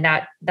gain. And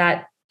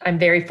that I'm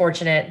very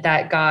fortunate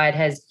that God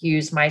has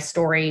used my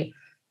story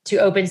to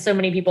open so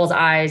many people's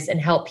eyes and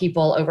help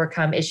people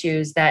overcome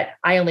issues that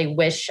I only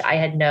wish I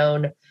had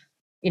known,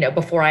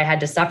 before I had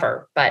to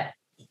suffer. But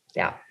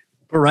yeah.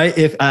 Right.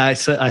 If I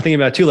think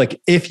about it too,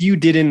 like if you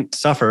didn't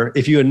suffer,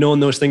 if you had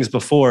known those things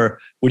before,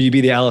 would you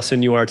be the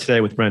Allison you are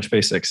today with Branch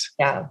Basics?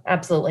 Yeah,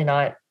 absolutely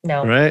not.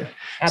 No. Right.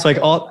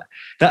 Absolutely.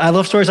 It's like I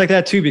love stories like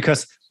that too,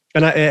 because,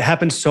 it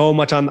happens so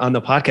much on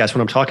the podcast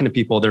when I'm talking to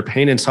people, their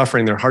pain and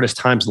suffering, their hardest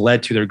times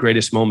led to their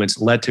greatest moments,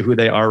 led to who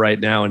they are right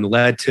now, and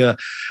led to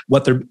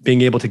what they're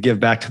being able to give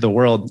back to the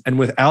world. And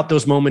without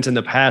those moments in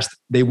the past,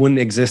 they wouldn't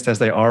exist as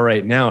they are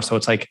right now. So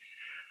it's like,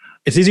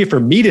 it's easy for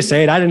me to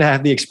say it. I didn't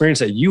have the experience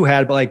that you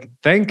had, but like,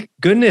 thank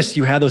goodness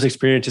you had those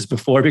experiences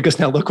before, because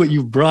now look what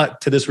you've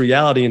brought to this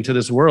reality and to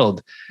this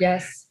world.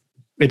 Yes.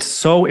 It's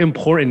so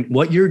important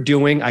what you're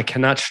doing. I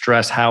cannot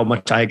stress how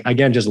much I,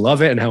 again, just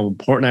love it and how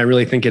important I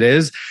really think it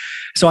is.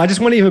 So I just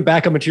want to even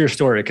back up into your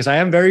story, because I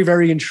am very,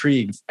 very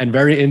intrigued and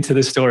very into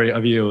the story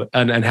of you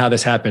and how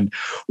this happened.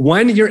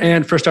 When your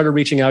aunt first started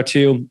reaching out to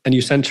you and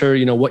you sent her,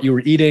 what you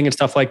were eating and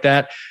stuff like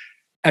that,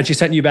 and she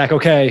sent you back,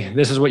 okay,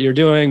 this is what you're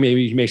doing.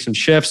 Maybe you make some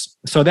shifts.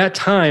 So that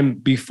time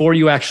before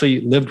you actually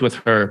lived with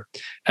her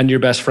and your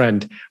best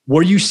friend,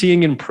 were you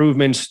seeing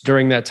improvements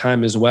during that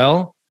time as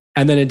well?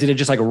 And then did it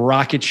just like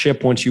rocket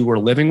ship once you were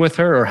living with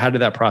her, or how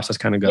did that process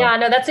kind of go? Yeah,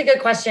 no, that's a good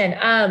question.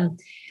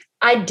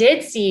 I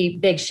did see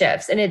big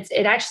shifts, and it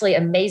actually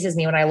amazes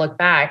me when I look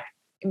back,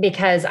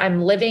 because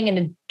I'm living in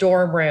a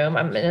dorm room.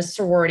 I'm in a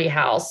sorority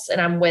house and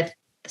I'm with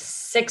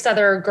 6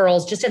 other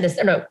girls just in this,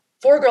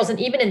 4 girls, and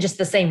even in just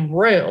the same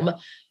room,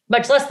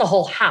 much less the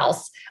whole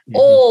house. Mm-hmm.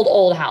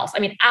 Old house. I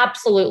mean,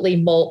 absolutely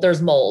mold.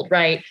 There's mold,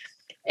 right?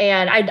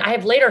 And I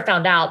have later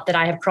found out that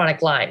I have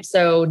chronic Lyme.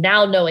 So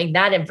now knowing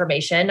that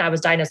information, I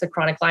was diagnosed with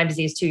chronic Lyme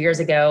disease 2 years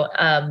ago.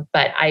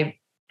 But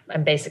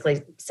I'm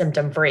basically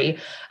symptom free.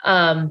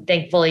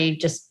 Thankfully,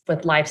 just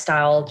with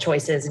lifestyle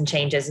choices and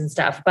changes and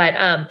stuff.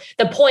 But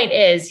the point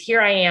is,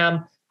 here I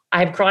am.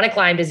 I have chronic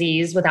Lyme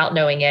disease without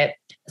knowing it.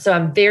 So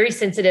I'm very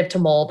sensitive to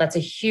mold. That's a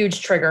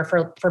huge trigger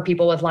for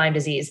people with Lyme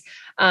disease.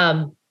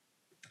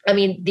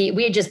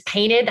 We had just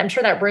painted, I'm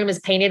sure that room is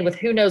painted with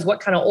who knows what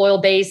kind of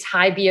oil-based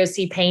high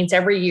VOC paints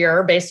every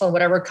year based on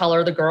whatever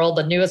color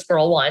the newest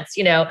girl wants,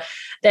 the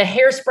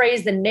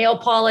hairsprays, the nail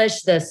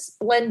polish, the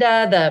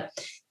Splenda,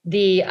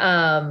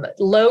 the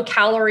low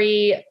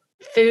calorie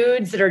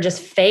foods that are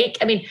just fake.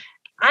 I mean,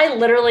 I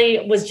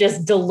literally was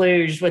just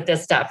deluged with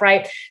this stuff,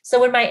 right? So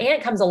when my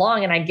aunt comes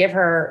along and I give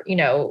her,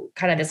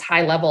 kind of this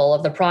high level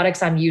of the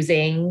products I'm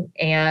using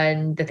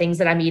and the things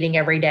that I'm eating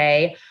every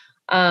day,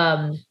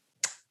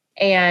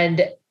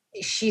 and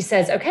she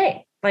says,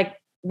 okay, like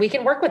we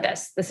can work with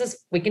this.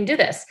 We can do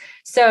this.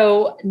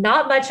 So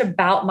not much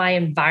about my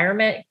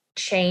environment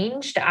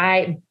changed.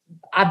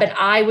 But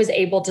I was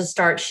able to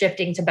start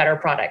shifting to better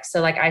products.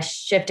 So like I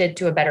shifted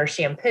to a better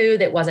shampoo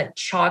that wasn't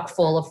chock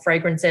full of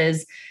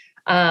fragrances.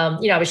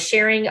 I was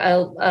sharing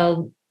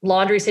a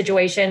laundry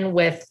situation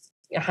with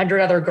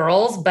 100 other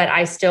girls, but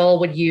I still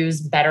would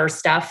use better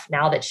stuff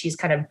now that she's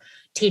kind of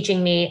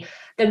teaching me.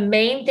 The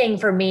main thing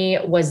for me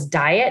was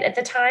diet at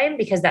the time,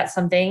 because that's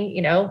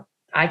something,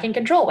 I can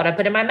control what I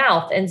put in my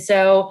mouth. And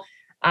so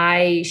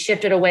I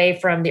shifted away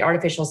from the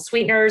artificial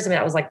sweeteners. I mean,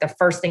 that was like the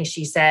first thing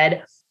she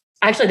said.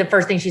 Actually, the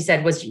first thing she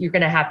said was, you're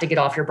going to have to get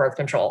off your birth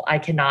control. I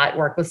cannot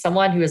work with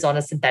someone who is on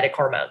a synthetic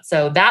hormone.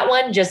 So that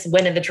one just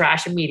went in the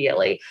trash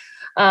immediately.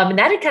 And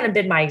that had kind of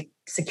been my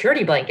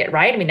security blanket,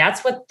 right? I mean,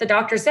 that's what the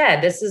doctor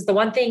said. This is the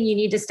one thing you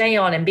need to stay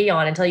on and be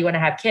on until you want to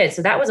have kids.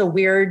 So that was a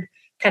weird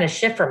kind of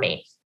shift for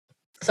me.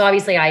 So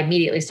obviously I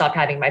immediately stopped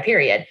having my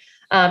period.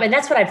 And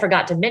that's what I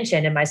forgot to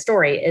mention in my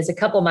story is a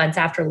couple months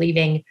after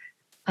leaving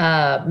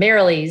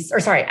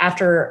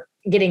after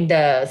getting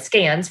the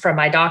scans from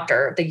my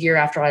doctor, the year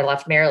after I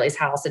left Marilee's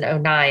house in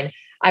 2009,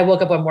 I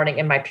woke up one morning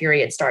and my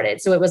period started.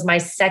 So it was my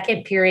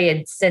second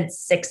period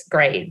since 6th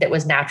grade that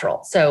was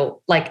natural.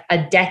 So like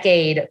a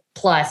decade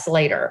plus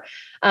later.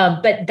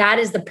 But that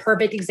is the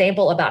perfect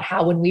example about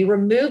how when we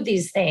remove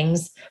these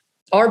things,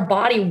 our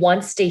body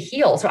wants to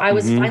heal. So I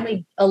was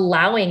finally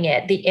allowing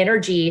it the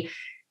energy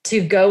to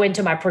go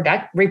into my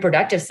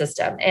reproductive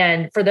system.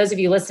 And for those of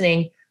you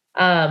listening,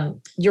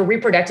 your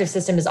reproductive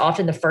system is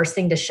often the first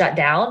thing to shut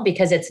down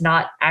because it's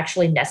not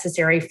actually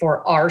necessary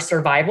for our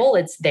survival.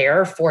 It's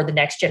there for the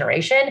next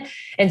generation.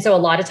 And so a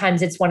lot of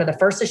times it's one of the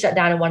first to shut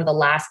down and one of the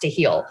last to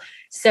heal.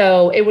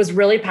 So it was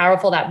really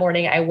powerful that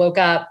morning. I woke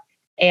up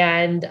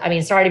and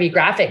sorry to be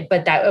graphic,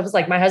 but it was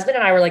like my husband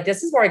and I were like,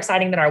 this is more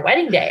exciting than our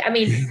wedding day. I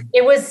mean,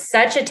 it was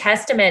such a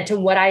testament to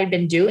what I had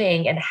been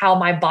doing and how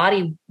my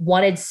body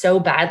wanted so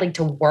badly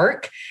to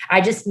work. I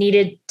just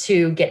needed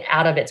to get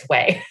out of its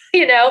way,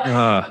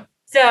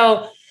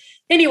 So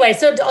anyway,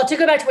 so to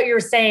go back to what you were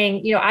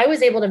saying, I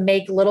was able to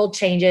make little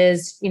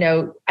changes.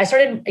 I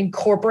started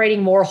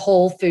incorporating more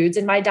whole foods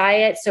in my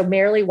diet. So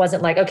Marilee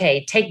wasn't like,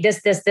 okay, take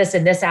this,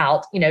 and this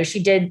out.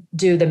 She did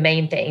do the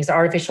main things,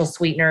 artificial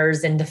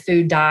sweeteners and the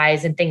food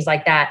dyes and things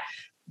like that.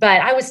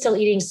 But I was still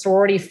eating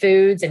sorority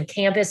foods and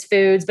campus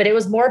foods, but it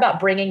was more about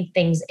bringing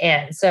things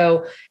in.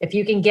 So if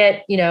you can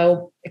get,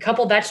 a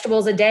couple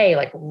vegetables a day,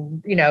 like,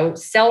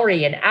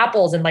 celery and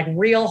apples and like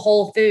real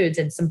whole foods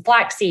and some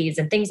flax seeds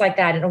and things like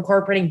that, and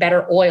incorporating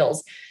better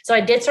oils. So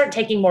I did start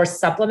taking more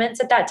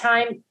supplements at that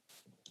time,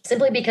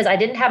 simply because I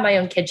didn't have my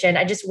own kitchen.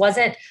 I just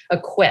wasn't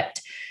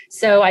equipped.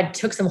 So I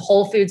took some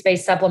whole foods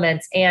based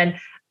supplements, and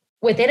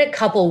within a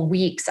couple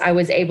weeks, I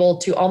was able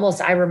to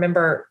I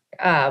remember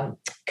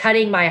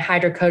cutting my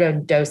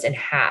hydrocodone dose in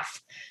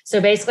half.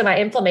 So basically my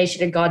inflammation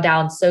had gone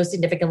down so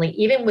significantly,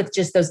 even with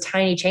just those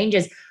tiny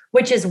changes,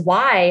 which is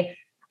why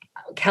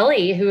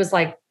Kelly, who was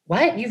like,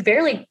 what? You've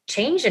barely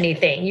changed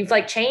anything. You've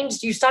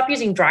you stopped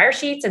using dryer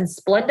sheets and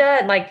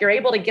Splenda, and you're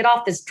able to get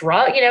off this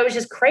drug. It was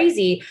just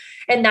crazy.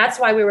 And that's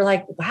why we were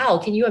like, wow,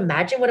 can you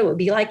imagine what it would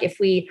be like if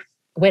we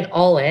went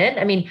all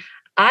in?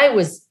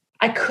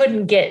 I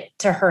couldn't get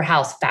to her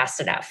house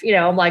fast enough.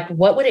 I'm like,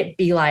 what would it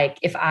be like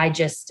if I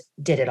just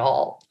did it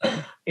all?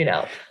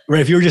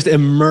 Right. If you were just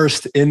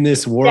immersed in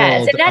this world.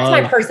 Yes. And that's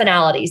my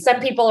personality. Some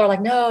people are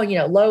like, no,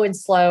 low and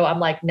slow. I'm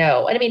like,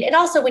 no. And and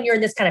also when you're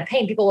in this kind of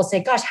pain, people will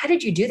say, gosh, how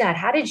did you do that?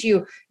 How did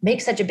you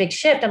make such a big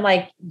shift? I'm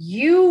like,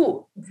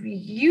 you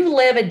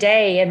live a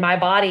day in my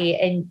body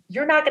and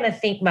you're not going to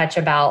think much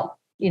about,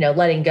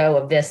 letting go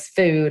of this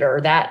food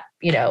or that,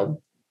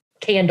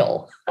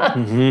 candle.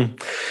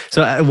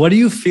 So what do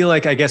you feel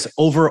like, I guess,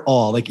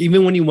 overall, like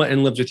even when you went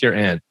and lived with your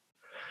aunt,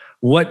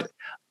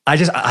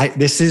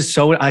 this is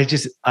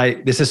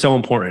so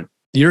important.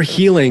 Your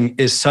healing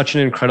is such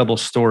an incredible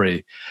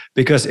story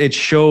because it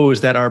shows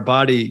that our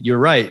body, you're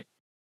right,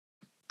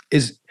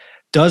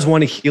 does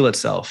want to heal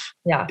itself.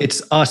 Yeah.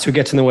 It's us who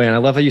gets in the way. And I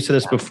love how you said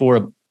this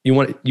before. You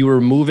were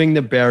removing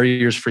the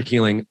barriers for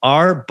healing.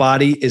 Our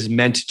body is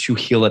meant to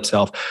heal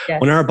itself.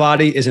 Yes. When our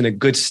body is in a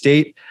good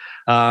state,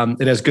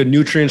 it has good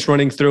nutrients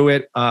running through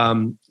it.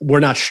 We're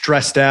not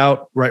stressed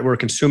out, right? We're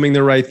consuming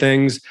the right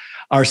things.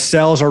 our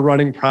cells are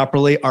running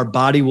properly, our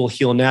body will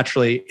heal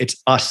naturally.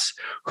 It's us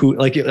who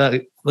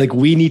like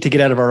we need to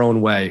get out of our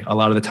own way a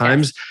lot of the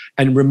times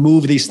and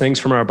remove these things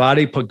from our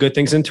body, put good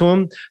things into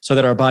them so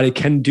that our body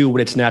can do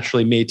what it's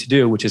naturally made to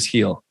do, which is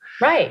heal.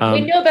 Right.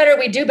 We know better,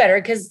 we do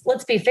better, because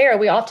let's be fair,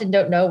 we often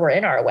don't know we're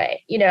in our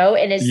way,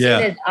 and as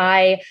soon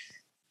as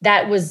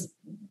that was,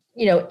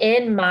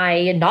 in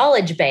my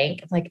knowledge bank,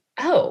 I'm like,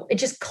 oh, it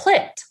just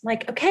clicked. I'm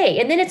like, okay.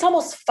 And then it's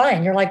almost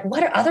fun. You're like,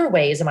 what other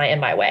ways am I in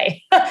my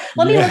way?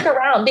 Let me look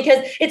around, because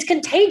it's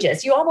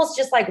contagious. You almost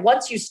just like,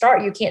 once you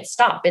start, you can't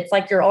stop. It's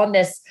like you're on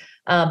this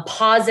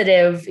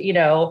positive,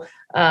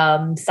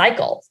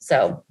 cycle.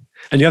 So.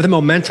 And you have the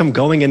momentum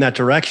going in that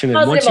direction.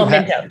 And positive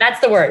momentum. That's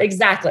the word.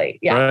 Exactly.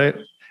 Yeah. Right.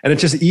 And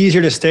it's just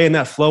easier to stay in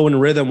that flow and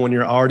rhythm when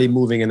you're already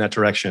moving in that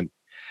direction.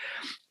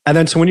 And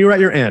then, so when you were at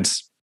your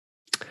aunt's,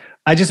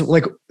 I just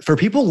like, for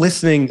people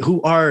listening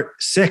who are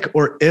sick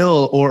or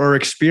ill or are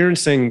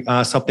experiencing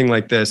something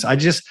like this,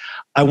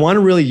 I want to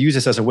really use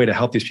this as a way to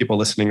help these people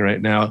listening right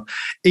now.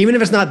 Even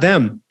if it's not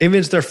them, even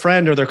if it's their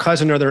friend or their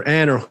cousin or their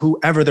aunt or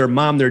whoever, their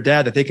mom, their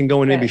dad, that they can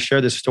go and maybe share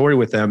this story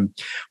with them.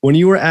 When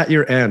you were at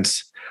your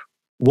aunt's,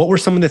 what were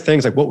some of the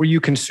things, like what were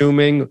you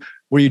consuming?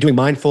 Were you doing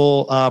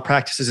mindful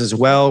practices as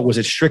well? Was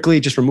it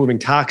strictly just removing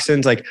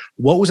toxins? Like,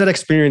 what was that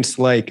experience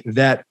like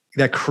that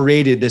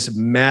created this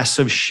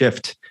massive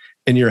shift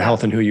in your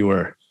health and who you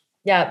were?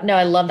 Yeah, no,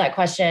 I love that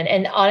question.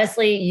 And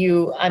honestly,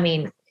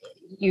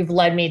 you've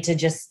led me to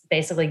just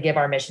basically give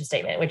our mission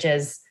statement, which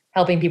is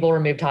helping people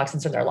remove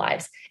toxins from their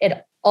lives.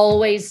 It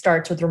always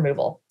starts with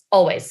removal,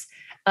 always.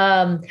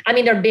 There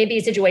may be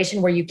a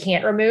situation where you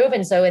can't remove.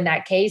 And so in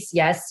that case,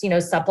 yes,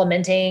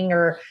 supplementing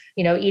or,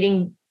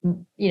 eating,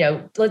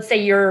 let's say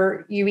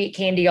you eat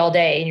candy all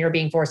day and you're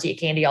being forced to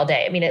eat candy all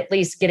day. At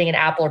least getting an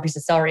apple or a piece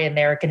of celery in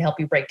there can help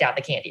you break down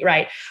the candy,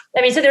 right?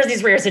 So there's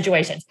these rare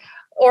situations.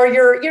 Or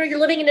you're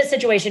living in a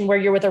situation where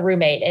you're with a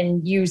roommate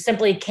and you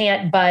simply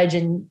can't budge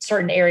in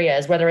certain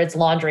areas, whether it's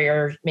laundry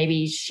or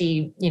maybe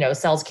she,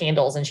 sells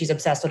candles and she's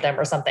obsessed with them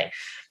or something.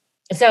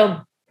 So,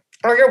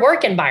 or your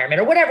work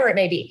environment or whatever it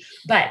may be.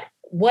 But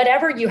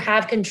whatever you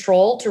have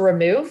control to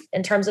remove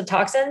in terms of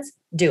toxins,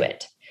 do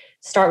it.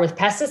 Start with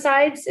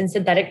pesticides and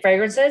synthetic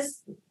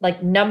fragrances.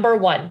 Like number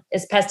one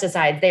is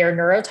pesticides. They are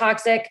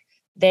neurotoxic.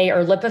 They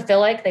are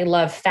lipophilic. They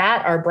love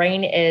fat. Our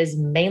brain is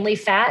mainly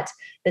fat.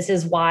 This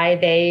is why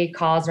they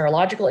cause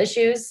neurological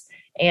issues.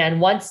 And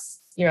once,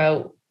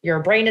 your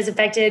brain is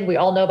affected, we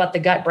all know about the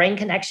gut-brain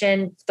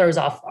connection, throws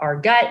off our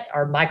gut,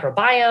 our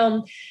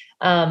microbiome.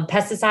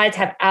 Pesticides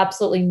have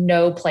absolutely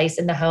no place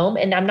in the home.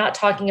 And I'm not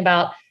talking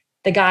about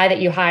the guy that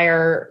you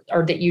hire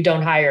or that you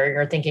don't hire. And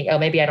you're thinking, oh,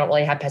 maybe I don't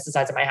really have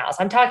pesticides in my house.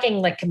 I'm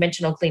talking like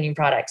conventional cleaning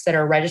products that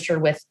are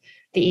registered with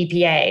the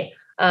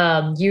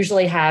EPA,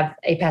 usually have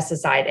a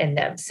pesticide in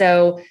them.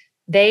 So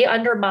they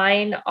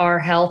undermine our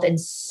health in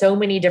so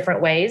many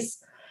different ways.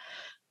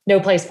 No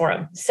place for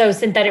them. So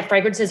synthetic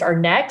fragrances are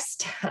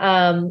next.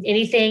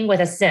 Anything with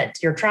a scent,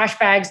 your trash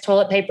bags,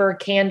 toilet paper,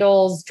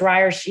 candles,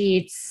 dryer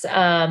sheets,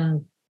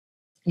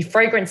 your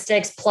fragrance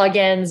sticks,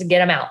 plugins, get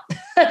them out.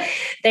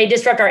 They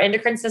disrupt our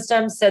endocrine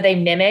system. So they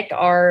mimic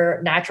our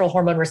natural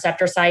hormone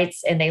receptor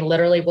sites, and they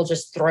literally will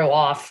just throw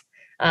off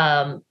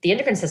the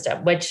endocrine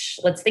system, which,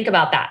 let's think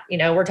about that.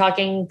 We're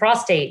talking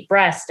prostate,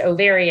 breast,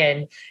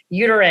 ovarian,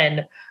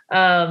 uterine,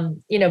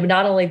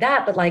 not only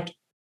that, but like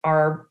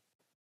our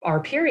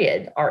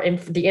period,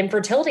 the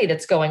infertility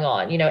that's going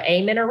on,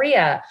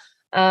 amenorrhea,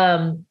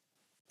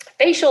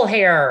 facial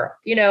hair,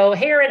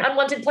 hair in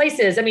unwanted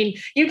places.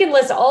 You can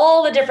list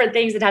all the different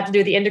things that have to do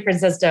with the endocrine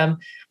system.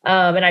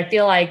 And I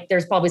feel like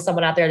there's probably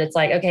someone out there that's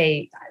like,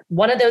 okay,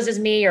 one of those is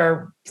me,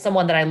 or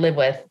someone that I live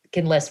with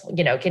can list,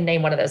 can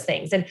name one of those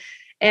things.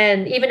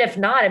 And even if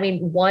not,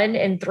 1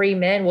 in 3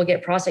 men will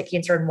get prostate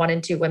cancer and 1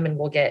 in 2 women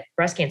will get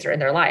breast cancer in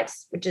their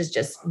lives, which is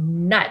just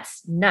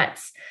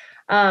nuts.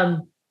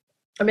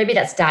 Or maybe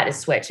that stat is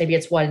switched. Maybe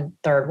it's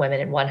 1/3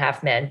 women and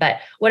 1/2 men, but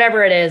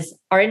whatever it is,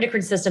 our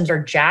endocrine systems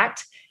are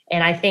jacked.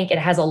 And I think it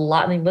has a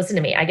lot, listen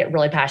to me, I get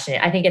really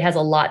passionate. I think it has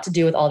a lot to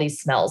do with all these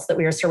smells that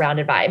we are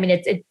surrounded by.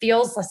 It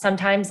feels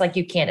sometimes like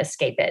you can't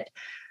escape it.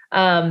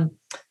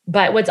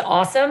 But what's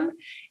awesome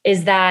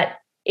is that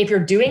if you're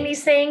doing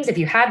these things, if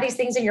you have these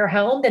things in your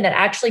home, then that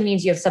actually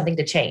means you have something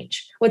to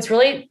change. What's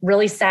really,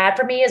 really sad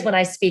for me is when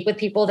I speak with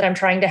people that I'm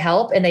trying to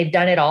help and they've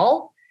done it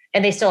all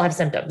and they still have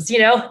symptoms,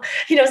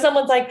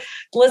 someone's like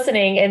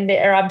listening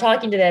or I'm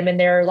talking to them and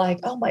they're like,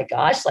 oh my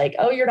gosh, like,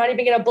 oh, you're not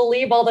even going to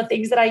believe all the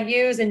things that I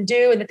use and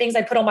do and the things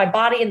I put on my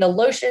body and the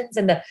lotions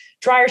and the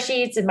dryer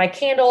sheets and my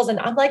candles. And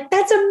I'm like,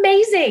 that's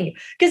amazing.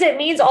 Because it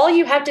means all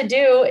you have to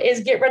do is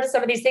get rid of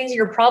some of these things. And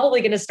you're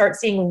probably going to start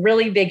seeing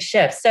really big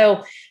shifts.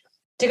 So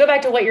to go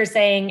back to what you're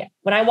saying,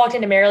 when I walked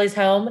into Marilee's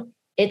home,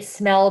 it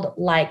smelled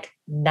like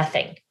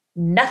nothing.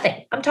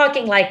 I'm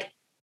talking like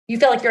you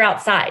feel like you're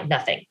outside,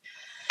 nothing.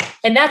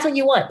 And that's what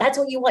you want. That's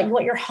what you want. You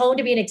want your home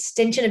to be an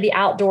extension of the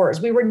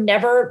outdoors. We were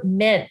never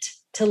meant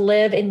to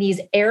live in these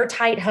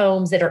airtight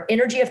homes that are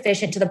energy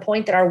efficient to the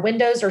point that our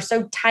windows are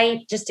so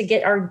tight just to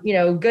get our,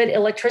 good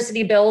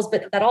electricity bills.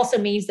 But that also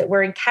means that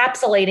we're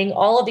encapsulating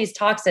all of these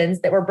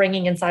toxins that we're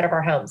bringing inside of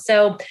our homes.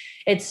 So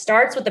it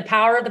starts with the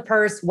power of the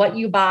purse, what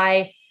you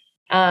buy,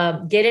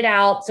 get it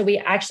out. So we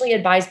actually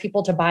advise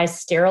people to buy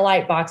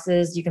Sterilite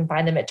boxes. You can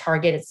find them at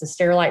Target. It's the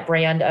Sterilite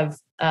brand of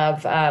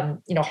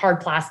hard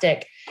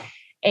plastic.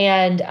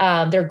 And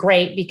they're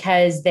great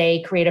because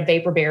they create a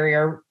vapor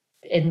barrier.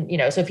 And,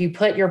 so if you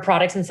put your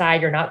products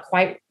inside, you're not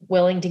quite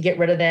willing to get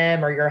rid of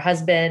them, or your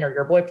husband or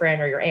your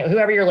boyfriend or your aunt,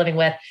 whoever you're living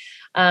with.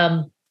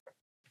 And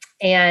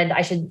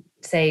I should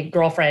say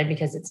girlfriend,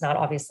 because it's not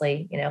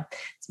obviously,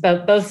 it's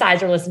both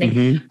sides are listening.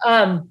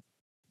 Mm-hmm.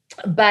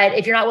 But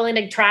if you're not willing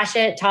to trash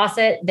it, toss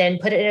it, then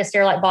put it in a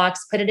Sterilite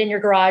box, put it in your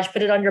garage,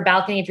 put it on your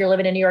balcony. If you're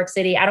living in New York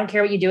City, I don't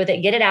care what you do with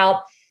it, get it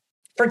out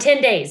for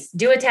 10 days,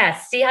 do a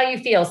test, see how you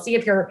feel, see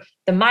if you're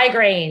the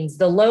migraines,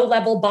 the low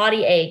level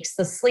body aches,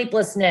 the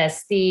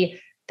sleeplessness, the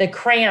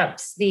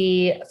cramps,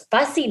 the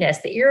fussiness,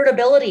 the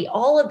irritability,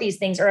 all of these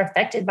things are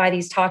affected by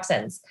these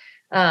toxins,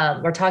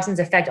 or toxins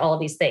affect all of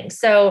these things.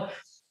 So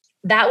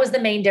that was the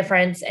main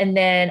difference. And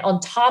then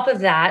on top of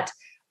that,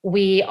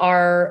 we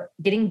are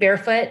getting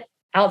barefoot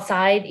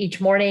outside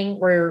each morning.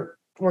 We're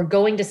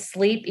going to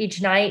sleep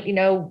each night,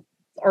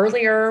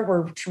 earlier.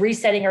 We're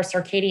resetting our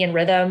circadian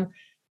rhythm,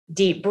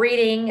 deep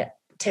breathing,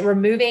 to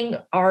removing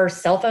our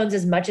cell phones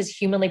as much as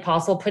humanly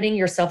possible. Putting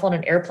your cell phone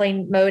on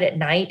airplane mode at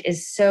night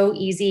is so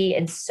easy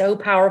and so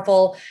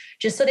powerful,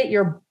 just so that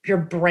your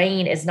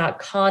brain is not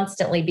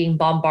constantly being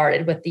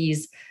bombarded with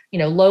these,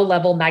 low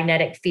level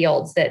magnetic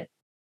fields that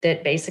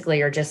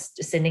basically are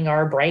just sending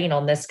our brain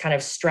on this kind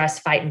of stress,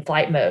 fight and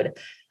flight mode.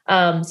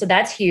 So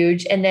that's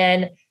huge. And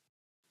then,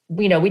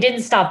 we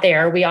didn't stop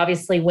there. We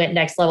obviously went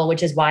next level,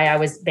 which is why I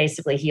was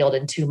basically healed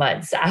in 2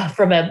 months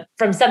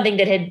from something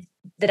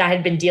that I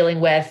had been dealing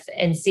with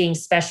and seeing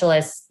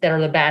specialists that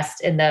are the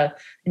best in the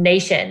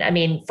nation. I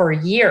mean, for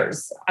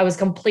years, I was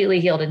completely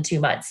healed in 2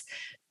 months.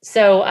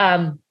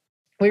 So,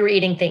 we were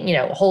eating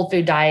whole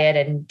food diet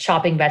and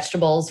chopping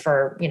vegetables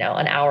for,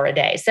 an hour a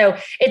day. So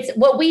it's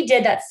what we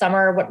did that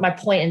summer. What my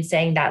point in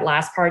saying that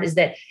last part is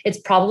that it's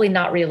probably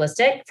not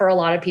realistic for a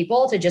lot of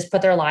people to just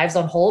put their lives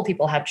on hold.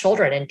 People have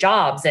children and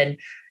jobs and,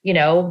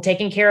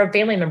 taking care of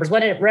family members,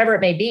 whatever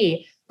it may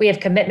be. We have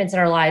commitments in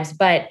our lives.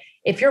 But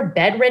if you're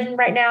bedridden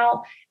right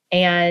now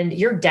and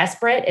you're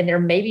desperate, and there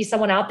may be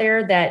someone out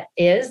there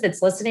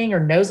that's listening or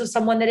knows of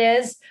someone that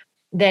is,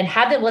 then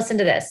have them listen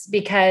to this,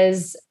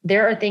 because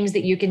there are things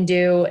that you can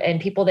do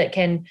and people that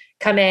can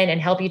come in and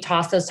help you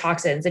toss those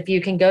toxins. If you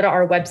can go to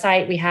our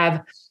website,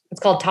 it's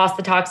called Toss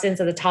the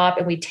Toxins at the top,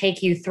 and we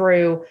take you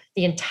through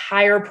the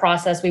entire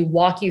process. We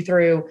walk you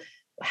through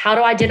how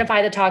to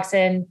identify the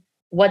toxin,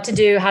 what to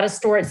do, how to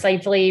store it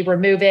safely,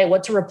 remove it,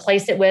 what to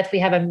replace it with. We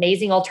have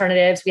amazing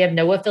alternatives. We have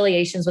no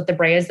affiliations with the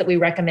brands that we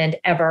recommend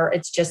ever.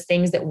 It's just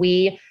things that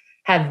we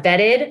have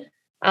vetted.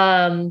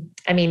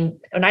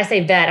 When I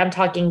say vet, I'm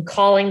talking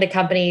calling the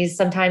companies,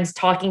 sometimes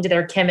talking to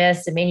their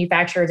chemists and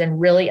manufacturers, and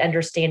really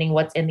understanding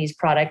what's in these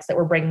products that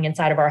we're bringing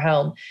inside of our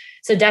home.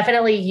 So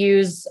definitely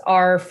use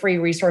our free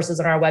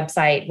resources on our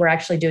website. We're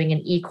actually doing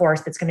an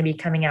e-course that's going to be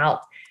coming out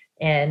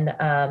in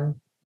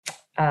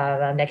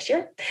next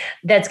year.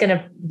 That's going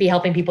to be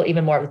helping people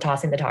even more with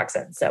tossing the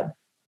toxins. So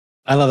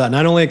I love that.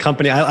 Not only a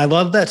company, I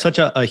love that such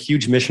a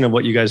huge mission of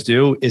what you guys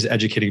do is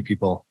educating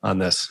people on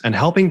this and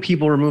helping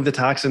people remove the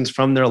toxins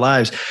from their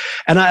lives.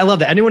 And I love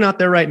that. Anyone out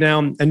there right now,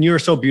 and you're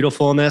so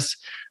beautiful in this,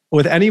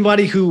 with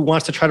anybody who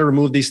wants to try to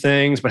remove these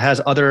things, but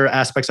has other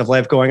aspects of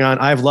life going on,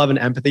 I have love and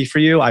empathy for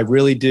you. I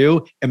really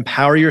do.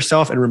 Empower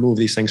yourself and remove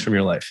these things from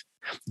your life.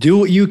 Do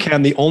what you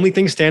can. The only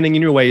thing standing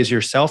in your way is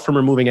yourself from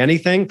removing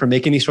anything, from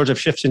making these sorts of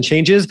shifts and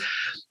changes.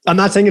 I'm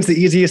not saying it's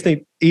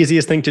the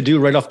easiest thing to do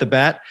right off the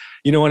bat.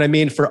 You know what I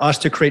mean? For us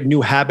to create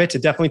new habits,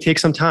 it definitely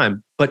takes some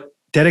time, but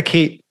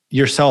dedicate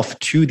yourself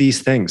to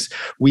these things.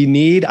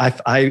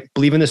 I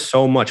believe in this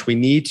so much. We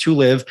need to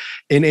live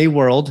in a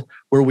world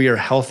where we are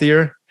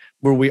healthier,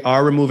 where we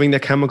are removing the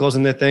chemicals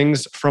and the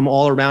things from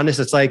all around us.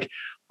 It's like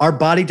our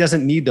body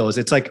doesn't need those.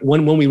 It's like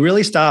when we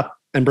really stop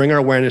and bring our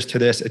awareness to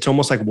this, it's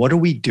almost like, what are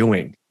we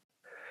doing?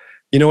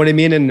 You know what I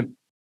mean? And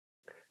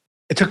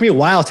it took me a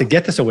while to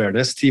get this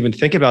awareness, to even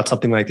think about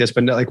something like this.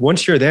 But like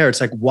once you're there,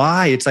 it's like,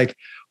 why? It's like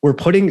we're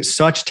putting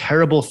such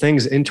terrible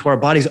things into our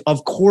bodies.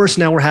 Of course,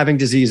 now we're having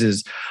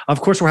diseases.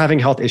 Of course, we're having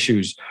health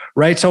issues,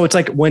 right? So it's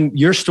like when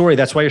your story,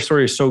 that's why your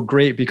story is so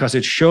great, because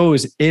it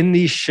shows in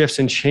these shifts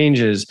and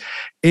changes,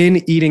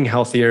 in eating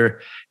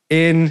healthier,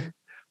 in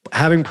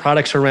having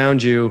products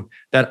around you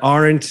that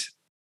aren't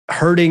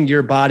hurting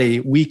your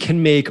body, we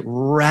can make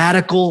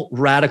radical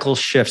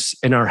shifts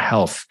in our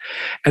health.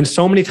 And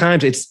so many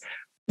times it's,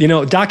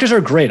 doctors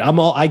are great.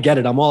 I get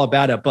it. I'm all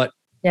about it. But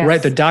yes.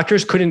 Right, the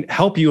doctors couldn't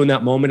help you in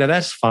that moment, and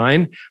that's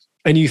fine.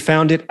 And you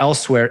found it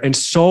elsewhere. And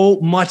so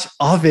much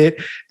of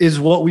it is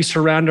what we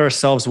surround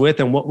ourselves with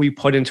and what we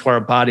put into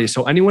our bodies.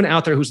 So anyone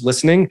out there who's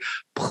listening,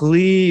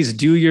 please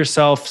do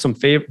yourself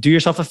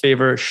a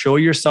favor, show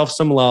yourself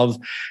some love,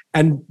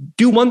 and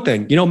do one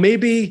thing.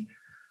 Maybe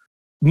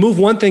move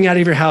one thing out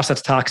of your house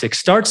that's toxic.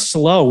 Start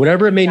slow,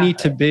 whatever it may need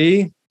to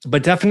be,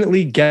 but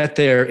definitely get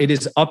there. It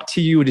is up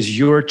to you. It is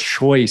your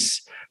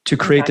choice to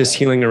create this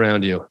healing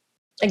around you.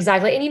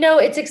 Exactly. And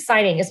it's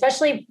exciting,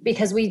 especially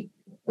because we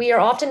are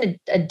often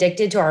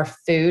addicted to our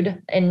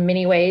food in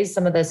many ways,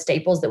 some of the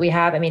staples that we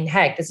have. I mean,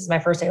 heck, this is my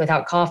first day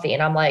without coffee.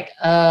 And I'm like,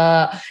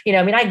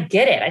 I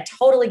get it. I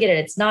totally get it.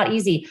 It's not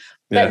easy.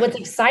 But what's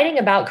exciting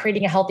about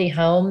creating a healthy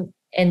home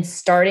and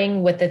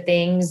starting with the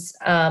things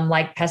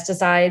like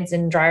pesticides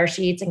and dryer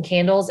sheets and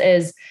candles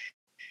is,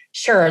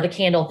 sure, the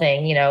candle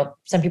thing,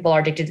 some people are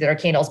addicted to their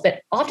candles,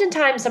 but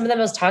oftentimes some of the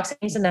most toxic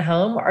things in the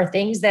home are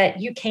things that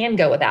you can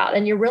go without.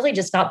 And you're really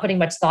just not putting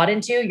much thought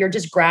into. You're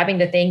just grabbing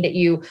the thing that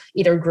you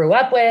either grew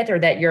up with or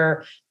that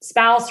your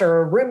spouse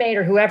or roommate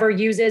or whoever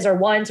uses or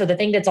wants, or the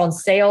thing that's on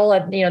sale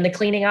at, in the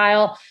cleaning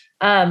aisle.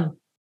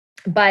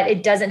 But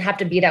it doesn't have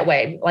to be that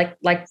way.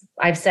 Like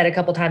I've said a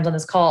couple of times on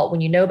this call,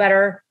 when you know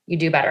better, you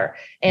do better.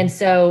 And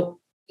so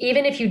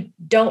even if you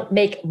don't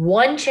make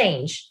one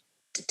change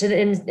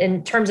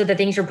in terms of the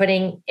things you're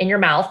putting in your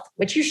mouth,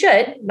 which you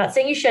should, I'm not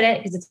saying you shouldn't,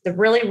 because it's a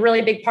really,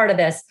 really big part of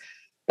this,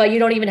 but you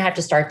don't even have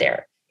to start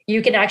there.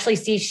 You can actually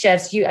see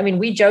shifts.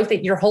 We joke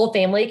that your whole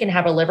family can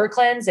have a liver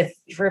cleanse. If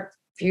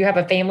you have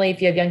a family,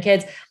 if you have young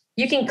kids,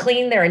 you can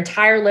clean their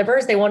entire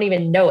livers. They won't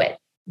even know it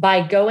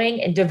by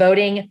going and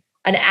devoting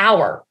an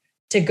hour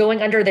to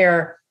going under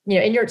their,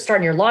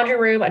 starting your laundry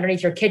room,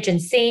 underneath your kitchen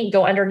sink,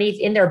 go underneath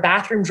in their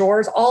bathroom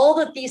drawers,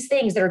 all of these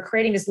things that are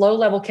creating this low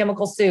level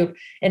chemical soup,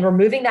 and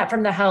removing that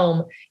from the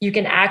home. You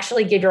can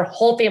actually give your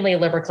whole family a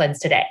liver cleanse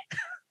today.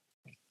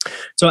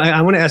 So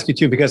I want to ask you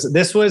too, because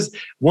this was,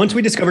 once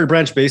we discovered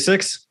Branch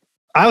Basics,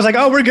 I was like,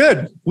 oh, we're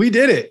good. We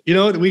did it.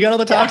 We got all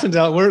the toxins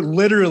out.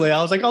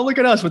 I was like, oh, look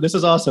at us. This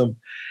is awesome.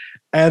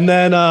 And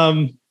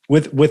then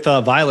with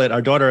Violet,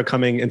 our daughter,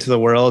 coming into the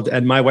world,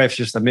 and my wife's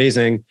just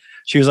amazing.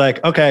 She was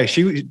like, okay,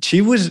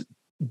 she was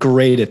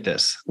great at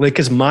this.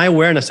 Because my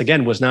awareness,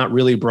 again, was not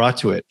really brought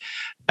to it.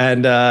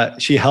 And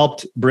she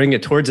helped bring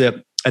it towards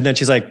it. And then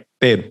she's like,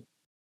 babe,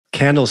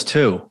 candles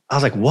too. I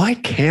was like,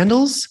 what?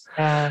 Candles?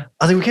 I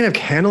was like, we can't have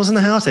candles in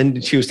the house.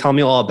 And she was telling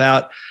me all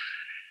about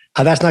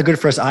how that's not good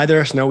for us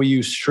either. So now we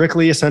use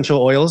strictly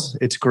essential oils.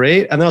 It's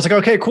great. And then I was like,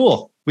 okay,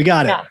 cool. We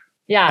got it.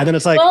 Yeah. And then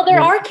it's like, well,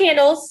 there are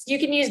candles you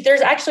can use.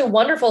 There's actually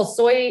wonderful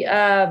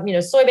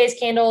soy-based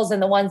candles,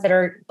 and the ones that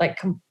are like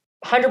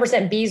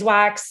 100%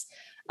 beeswax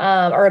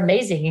are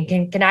amazing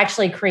and can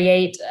actually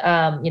create,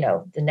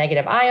 the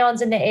negative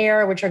ions in the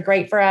air, which are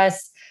great for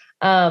us.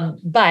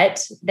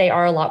 But they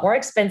are a lot more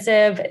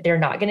expensive. They're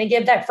not going to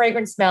give that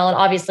fragrant smell. And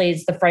obviously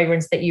it's the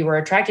fragrance that you were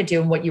attracted to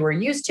and what you were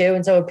used to.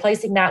 And so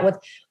replacing that with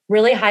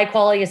really high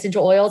quality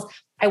essential oils.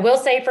 I will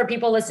say, for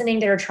people listening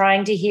that are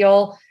trying to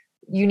heal,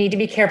 you need to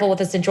be careful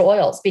with essential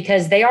oils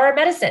because they are a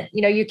medicine.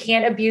 You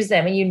can't abuse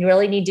them, and you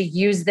really need to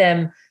use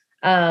them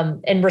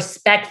and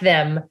respect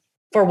them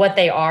for what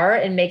they are,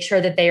 and make sure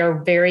that they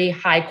are very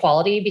high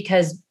quality,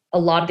 because a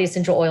lot of the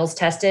essential oils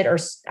tested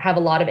have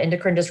a lot of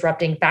endocrine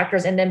disrupting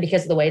factors in them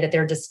because of the way that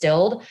they're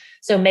distilled.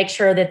 So make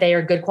sure that they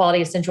are good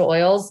quality essential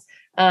oils.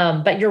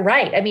 But you're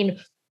right.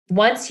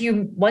 Once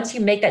you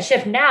make that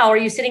shift, now, are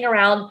you sitting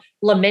around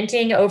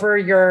lamenting over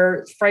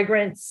your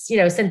fragrance,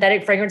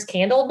 synthetic fragrance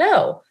candle?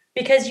 No,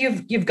 because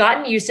you've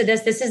gotten used to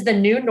this. This is the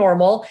new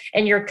normal.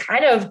 And you're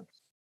kind of,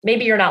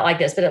 maybe you're not like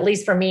this, but at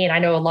least for me, and I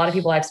know a lot of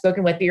people I've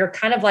spoken with, but you're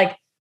kind of like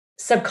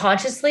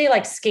subconsciously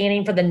like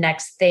scanning for the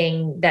next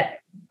thing that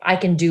I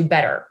can do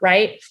better.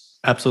 Right.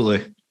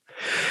 Absolutely.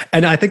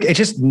 And I think it's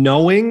just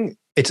knowing,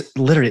 it's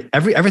literally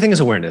everything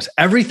is awareness.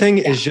 Everything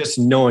is just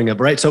knowing it.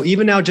 Right. So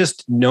even now,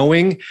 just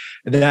knowing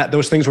that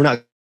those things were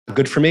not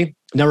good for me,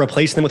 now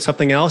replace them with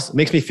something else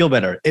makes me feel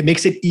better. It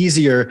makes it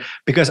easier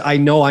because I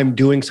know I'm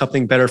doing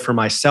something better for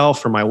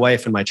myself, for my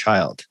wife, and my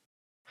child.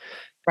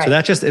 Right. So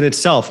that just in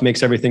itself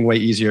makes everything way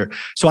easier.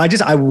 So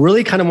I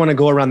really kind of want to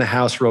go around the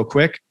house real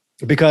quick,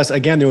 because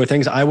again, there were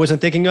things I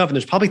wasn't thinking of, and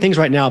there's probably things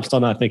right now I'm still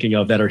not thinking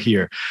of that are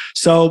here.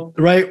 So,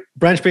 right,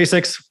 Branch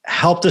Basics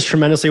helped us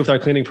tremendously with our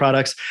cleaning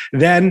products.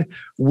 Then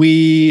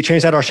we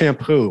changed out our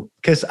shampoo,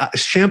 because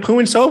shampoo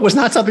and soap was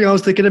not something I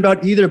was thinking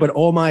about either, but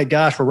oh my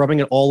gosh, we're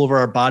rubbing it all over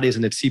our bodies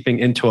and it's seeping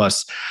into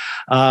us.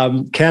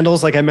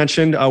 Candles, like I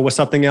mentioned, was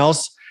something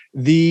else.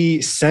 The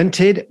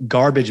scented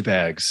garbage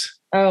bags.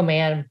 Oh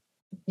man,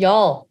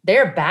 y'all,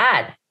 they're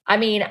bad.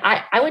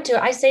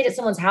 I stayed at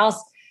someone's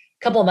house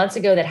couple of months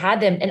ago that had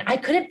them, and I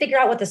couldn't figure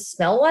out what the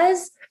smell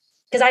was,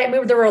 because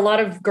there were a lot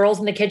of girls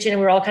in the kitchen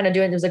and we were all kind of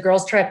doing, there was a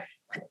girls trip.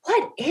 Like,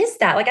 what is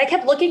that? Like, I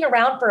kept looking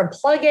around for a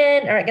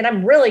plug-in, and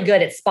I'm really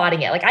good at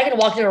spotting it. Like, I can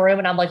walk into a room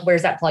and I'm like,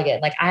 where's that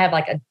plug-in? Like, I have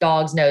like a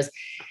dog's nose.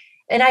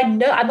 And I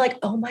know, I'm like,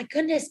 oh my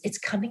goodness, it's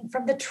coming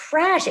from the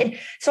trash. And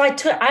so I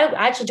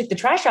actually took the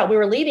trash out. We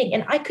were leaving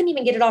and I couldn't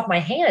even get it off my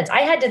hands.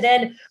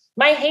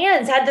 My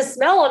hands had the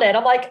smell on it.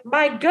 I'm like,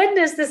 my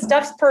goodness, this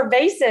stuff's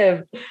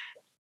pervasive.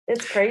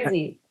 It's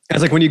crazy.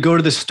 It's like when you go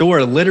to the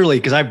store, literally,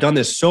 because I've done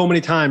this so many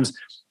times,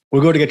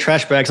 we'll go to get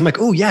trash bags. I'm like,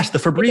 oh yes, the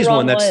Febreze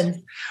one.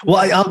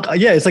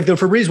 It's like the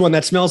Febreze one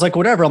that smells like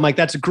whatever. I'm like,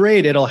 that's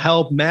great. It'll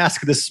help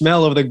mask the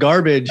smell of the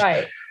garbage.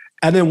 Right.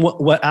 And then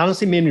what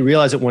honestly made me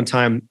realize at one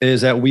time is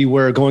that we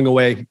were going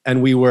away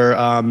and we were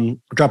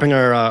dropping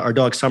our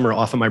dog Summer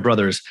off at my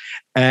brother's,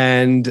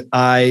 and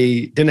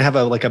I didn't have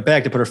a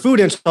bag to put her food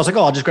in. So I was like,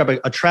 oh, I'll just grab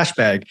a trash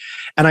bag.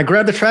 And I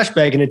grabbed the trash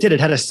bag and it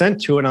had a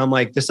scent to it. And I'm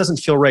like, this doesn't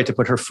feel right to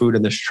put her food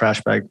in this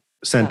trash bag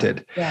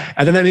scented. Yeah.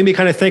 And then that made me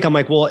kind of think, I'm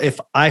like, well, if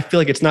I feel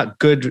like it's not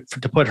good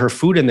to put her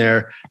food in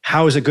there,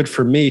 how is it good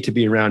for me to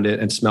be around it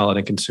and smell it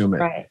and consume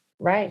it?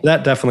 Right.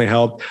 That definitely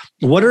helped.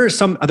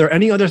 Are there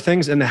any other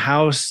things in the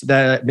house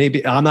that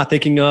maybe I'm not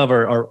thinking of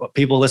or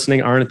people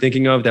listening aren't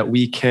thinking of that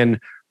we can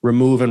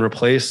remove and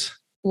replace?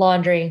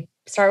 Laundry.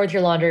 Start with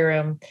your laundry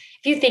room.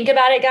 If you think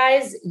about it,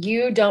 guys,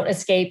 you don't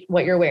escape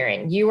what you're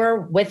wearing. You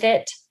are with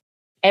it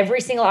every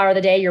single hour of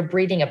the day. You're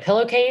breathing a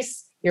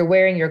pillowcase. You're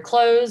wearing your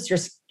clothes.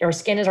 Your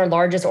skin is our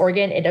largest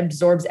organ. It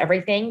absorbs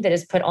everything that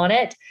is put on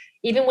it.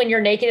 Even when you're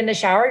naked in the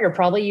shower, you're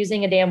probably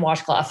using a damn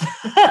washcloth.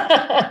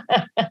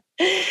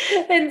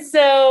 And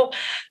so,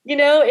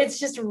 it's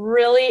just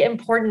really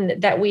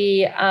important that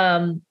we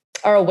are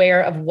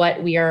aware of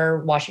what we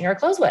are washing our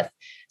clothes with.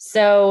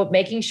 So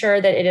making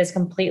sure that it is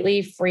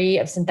completely free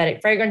of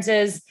synthetic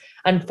fragrances.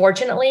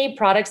 Unfortunately,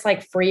 products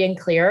like Free and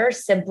Clear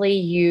simply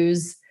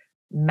use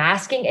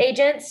masking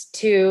agents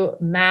to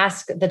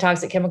mask the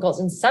toxic chemicals,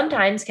 and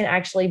sometimes can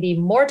actually be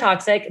more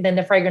toxic than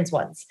the fragrant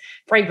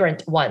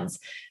ones.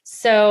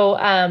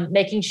 So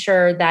making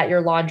sure that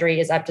your laundry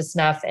is up to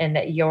snuff and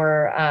that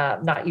you're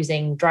not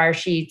using dryer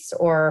sheets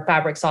or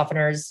fabric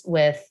softeners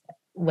with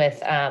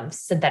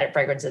synthetic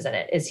fragrances in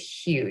it is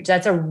huge.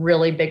 That's a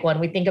really big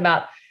one. We think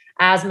about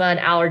asthma and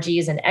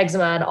allergies and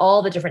eczema and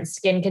all the different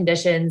skin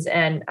conditions.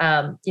 And,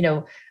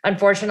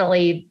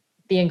 unfortunately,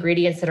 the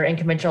ingredients that are in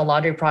conventional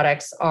laundry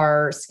products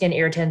are skin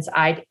irritants,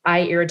 eye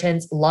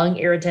irritants, lung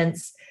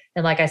irritants.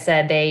 And like I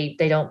said, they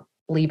don't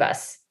leave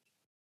us.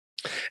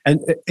 And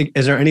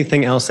is there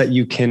anything else that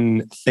you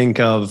can think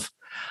of?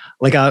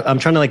 Like I'm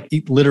trying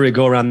to literally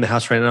go around the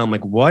house right now. I'm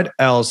like, what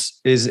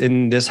else is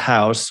in this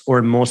house or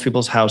in most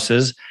people's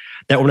houses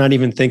that we're not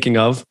even thinking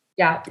of?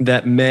 Yeah.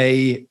 That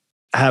may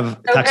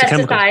have toxic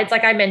pesticides, chemicals?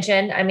 like I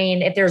mentioned. I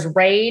mean, if there's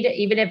Raid,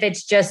 even if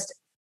it's just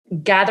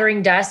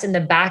gathering dust in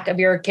the back of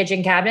your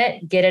kitchen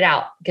cabinet, get it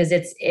out, because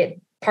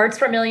it parts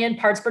per million,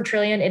 parts per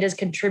trillion. It is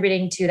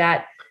contributing to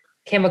that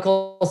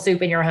chemical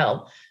soup in your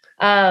home.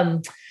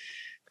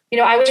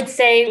 I would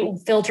say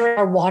filtering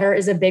our water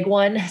is a big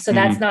one. So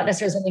that's not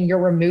necessarily something you're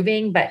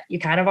removing, but you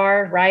kind of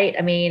are, right?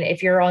 I mean,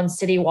 if you're on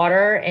city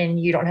water and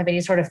you don't have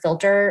any sort of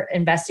filter,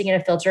 investing in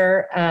a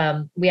filter,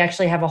 we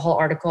actually have a whole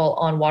article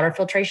on water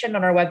filtration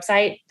on our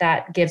website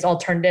that gives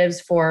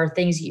alternatives for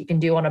things you can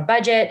do on a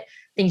budget,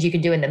 things you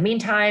can do in the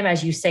meantime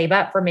as you save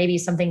up for maybe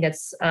something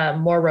that's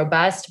more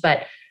robust.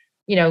 But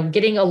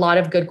getting a lot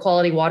of good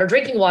quality water,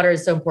 drinking water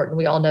is so important.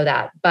 We all know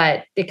that,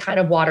 but the kind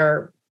of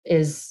water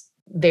is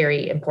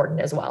very important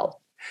as well.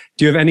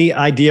 Do you have any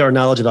idea or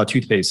knowledge about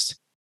toothpaste,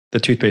 the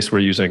toothpaste we're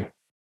using?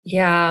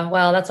 Yeah,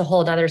 well, that's a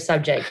whole other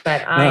subject,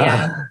 but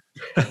I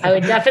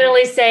would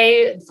definitely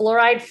say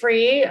fluoride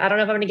free. I don't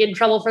know if I'm going to get in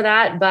trouble for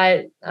that,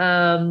 but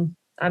I'm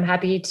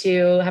happy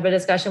to have a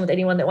discussion with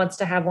anyone that wants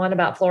to have one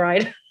about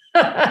fluoride.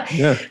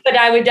 Yeah. But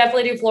I would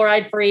definitely do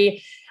fluoride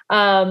free.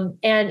 A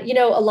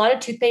lot of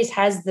toothpaste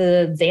has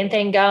the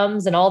xanthan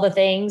gums and all the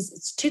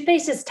things.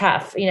 Toothpaste is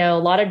tough, a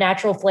lot of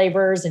natural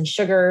flavors and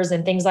sugars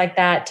and things like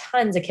that,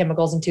 tons of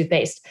chemicals in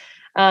toothpaste.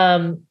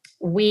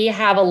 We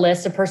have a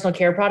list of personal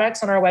care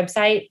products on our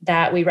website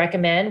that we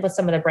recommend with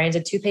some of the brands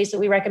of toothpaste that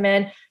we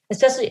recommend,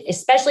 especially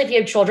if you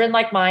have children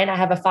like mine. I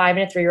have a 5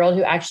 and a 3-year-old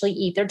who actually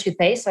eat their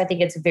toothpaste. So I think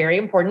it's very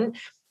important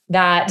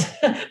that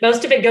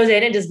most of it goes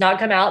in and does not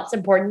come out. It's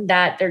important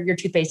that your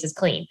toothpaste is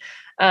clean.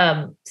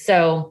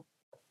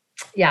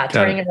 Yeah,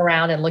 turning it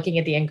around and looking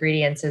at the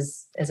ingredients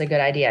is a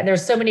good idea. And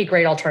there's so many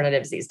great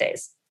alternatives these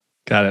days.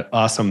 Got it.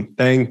 Awesome.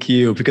 Thank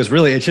you. Because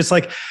really, it's just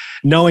like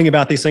knowing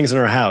about these things in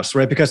our house,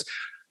 right? Because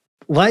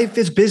life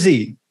is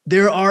busy.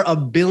 There are a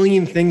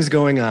billion things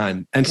going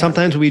on. And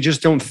sometimes we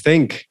just don't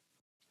think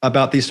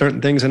about these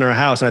certain things in our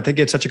house. And I think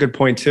it's such a good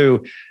point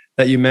too,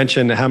 that you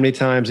mentioned how many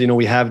times,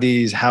 we have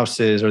these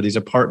houses or these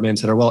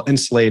apartments that are well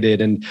insulated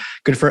and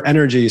good for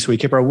energy. So we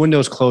keep our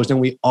windows closed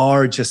and we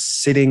are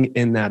just sitting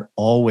in that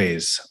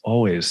always.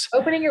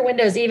 Opening your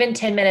windows, even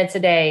 10 minutes a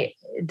day,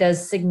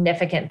 does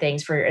significant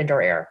things for your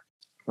indoor air.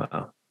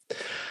 Wow.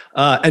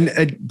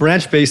 And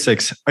Branch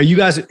Basics, are you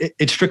guys,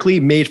 it's strictly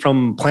made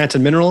from plants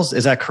and minerals.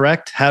 Is that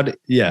correct?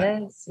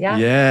 Yes, yeah.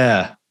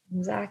 Yeah.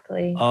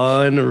 Exactly.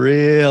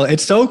 Unreal.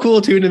 It's so cool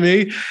too to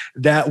me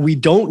that we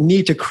don't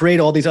need to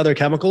create all these other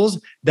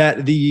chemicals,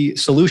 that the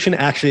solution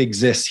actually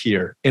exists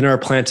here in our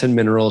plants and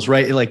minerals,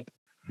 right? Like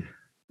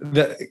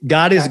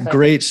God is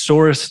great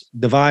source,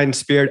 divine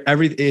spirit,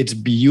 it's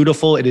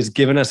beautiful. It has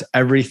given us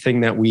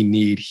everything that we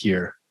need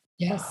here.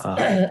 Yes,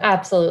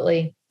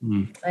 absolutely.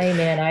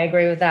 Amen. I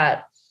agree with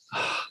that.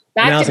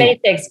 Back to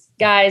basics,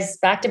 guys.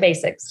 Back to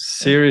basics.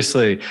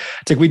 Seriously.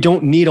 It's like we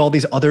don't need all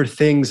these other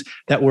things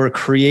that were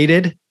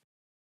created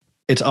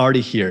It's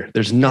already here.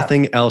 There's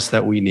nothing else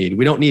that we need.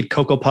 We don't need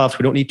Cocoa Puffs.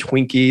 We don't need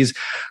Twinkies.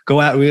 Go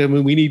out.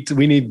 We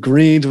need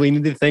greens. We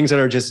need the things that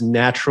are just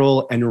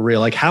natural and real.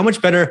 Like, how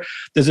much better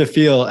does it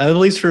feel, at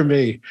least for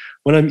me,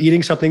 when I'm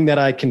eating something that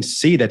I can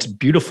see that's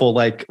beautiful,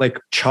 like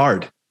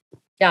chard.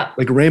 Yeah.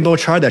 Like rainbow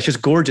chard. That's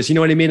just gorgeous. You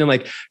know what I mean? And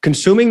like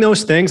consuming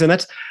those things. And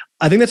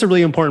I think that's a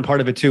really important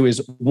part of it too,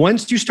 is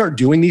once you start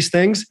doing these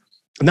things,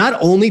 not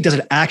only does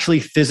it actually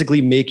physically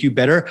make you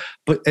better,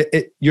 but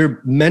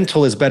your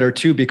mental is better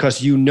too,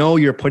 because you know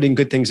you're putting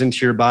good things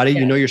into your body.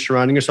 You know you're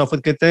surrounding yourself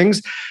with good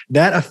things.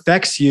 That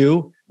affects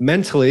you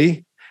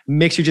mentally,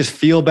 makes you just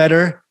feel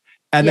better.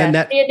 And then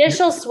the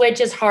initial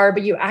switch is hard,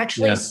 but you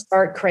actually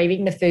start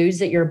craving the foods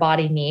that your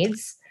body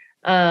needs.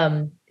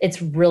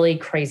 It's really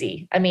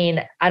crazy. I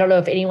mean, I don't know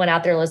if anyone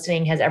out there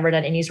listening has ever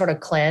done any sort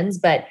of cleanse,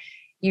 but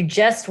you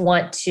just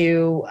want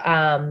to,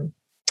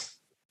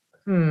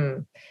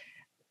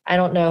 I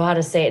don't know how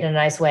to say it in a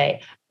nice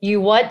way. You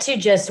want to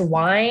just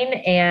whine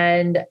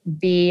and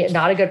be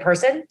not a good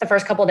person the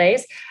first couple of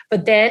days,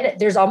 but then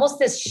there's almost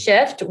this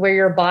shift where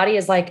your body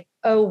is like,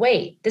 oh,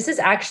 wait, this is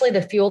actually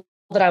the fuel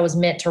that I was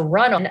meant to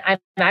run on. I'm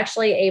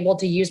actually able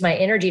to use my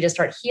energy to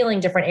start healing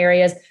different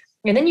areas.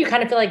 And then you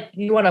kind of feel like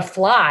you want to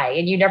fly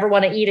and you never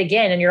want to eat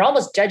again. And you're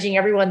almost judging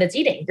everyone that's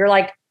eating. You're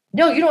like,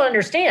 no, you don't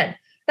understand.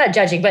 Not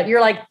judging, but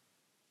you're like,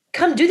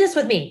 come do this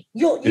with me.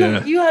 You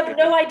have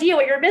no idea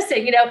what you're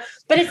missing, you know,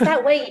 but it's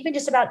that way, even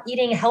just about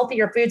eating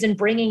healthier foods and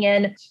bringing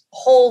in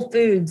whole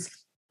foods.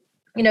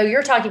 You know,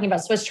 you're talking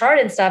about Swiss chard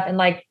and stuff, and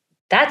like,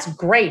 that's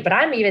great. But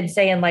I'm even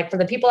saying, like, for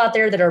the people out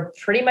there that are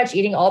pretty much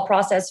eating all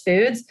processed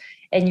foods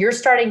and you're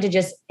starting to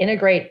just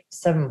integrate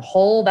some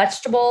whole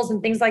vegetables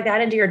and things like that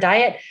into your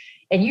diet,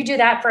 and you do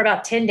that for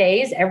about 10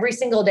 days, every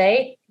single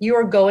day, you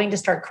are going to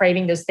start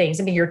craving those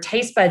things. I mean, your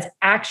taste buds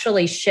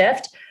actually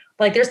shift.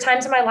 Like, there's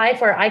times in my life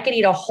where I could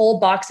eat a whole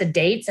box of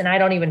dates and I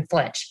don't even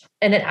flinch.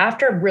 And then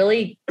after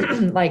really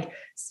like,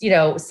 you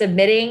know,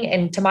 submitting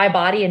and to my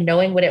body and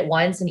knowing what it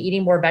wants and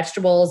eating more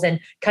vegetables and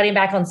cutting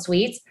back on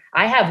sweets,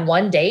 I have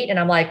one date and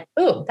I'm like,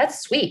 ooh,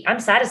 that's sweet. I'm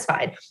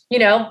satisfied, you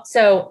know?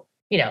 So,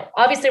 you know,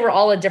 obviously we're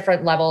all at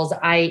different levels.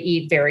 I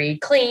eat very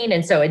clean.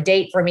 And so a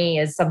date for me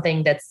is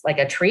something that's like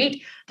a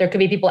treat. There could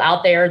be people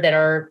out there that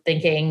are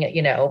thinking,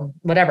 you know,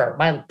 whatever,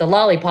 the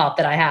lollipop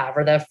that I have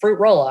or the fruit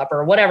roll up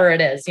or whatever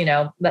it is, you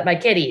know, that my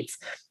kid eats.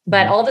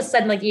 But all of a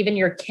sudden, like even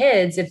your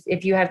kids,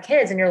 if you have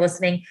kids and you're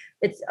listening,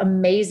 it's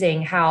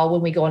amazing how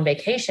when we go on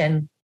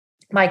vacation,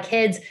 my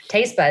kids'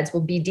 taste buds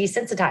will be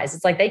desensitized.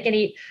 It's like they can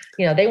eat,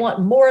 you know, they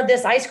want more of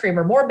this ice cream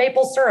or more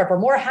maple syrup or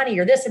more honey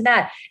or this and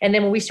that. And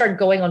then when we start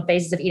going on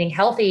phases of eating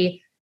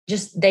healthy,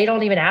 just they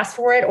don't even ask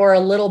for it, or a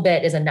little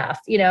bit is enough,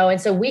 you know? And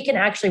so we can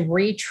actually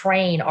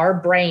retrain our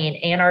brain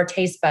and our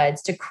taste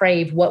buds to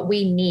crave what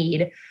we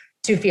need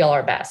to feel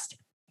our best.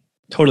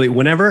 Totally.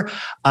 Whenever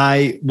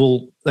I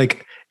will,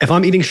 like, if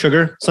I'm eating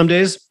sugar, some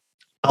days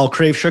I'll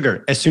crave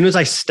sugar. As soon as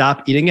I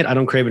stop eating it, I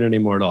don't crave it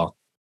anymore at all.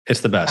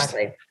 It's the best.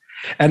 Exactly.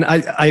 And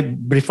I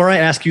before I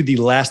ask you the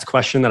last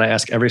question that I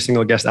ask every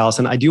single guest,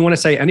 Allison, I do want to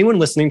say, anyone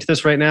listening to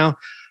this right now,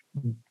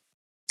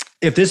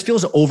 if this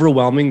feels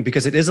overwhelming,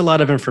 because it is a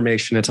lot of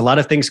information, it's a lot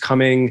of things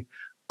coming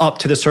up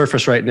to the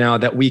surface right now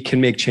that we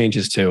can make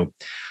changes to.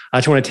 I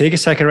just want to take a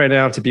second right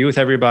now to be with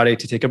everybody,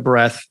 to take a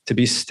breath, to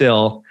be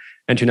still,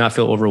 and to not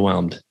feel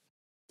overwhelmed.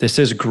 This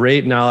is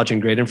great knowledge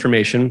and great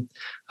information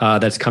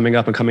that's coming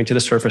up and coming to the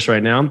surface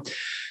right now.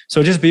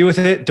 So just be with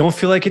it. Don't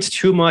feel like it's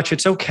too much.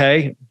 It's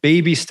okay.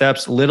 Baby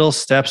steps, little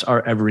steps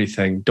are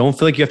everything. Don't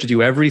feel like you have to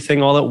do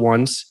everything all at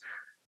once.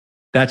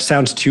 That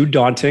sounds too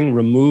daunting.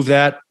 Remove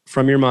that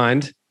from your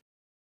mind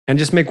and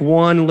just make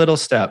one little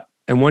step.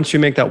 And once you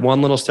make that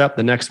one little step,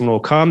 the next one will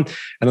come.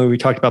 And then we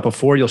talked about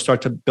before, you'll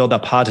start to build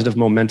that positive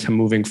momentum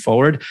moving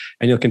forward,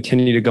 and you'll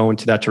continue to go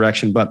into that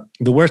direction. But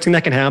the worst thing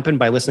that can happen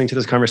by listening to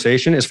this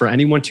conversation is for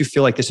anyone to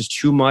feel like this is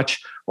too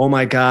much. Oh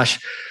my gosh,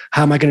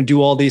 how am I going to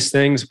do all these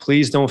things?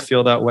 Please don't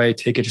feel that way.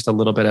 Take it just a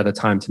little bit at a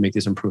time to make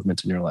these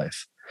improvements in your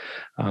life.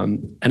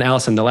 And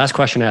Allison, the last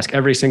question I ask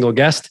every single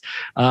guest.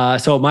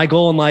 So my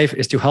goal in life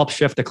is to help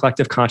shift the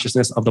collective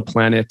consciousness of the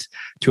planet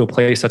to a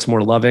place that's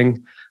more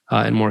loving,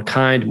 and more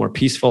kind, more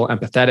peaceful,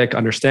 empathetic,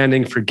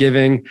 understanding,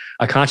 forgiving,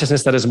 a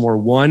consciousness that is more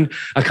one,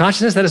 a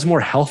consciousness that is more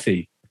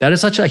healthy. That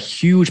is such a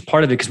huge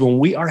part of it, because when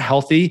we are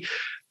healthy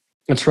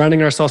and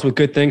surrounding ourselves with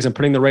good things and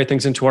putting the right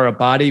things into our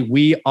body,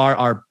 we are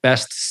our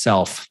best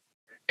self.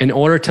 In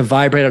order to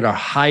vibrate at our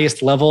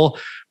highest level,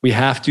 we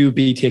have to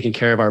be taking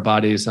care of our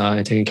bodies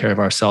and taking care of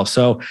ourselves.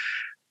 So,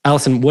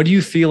 Allison, what do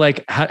you feel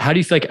like? How do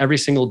you feel like every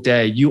single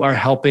day you are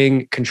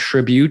helping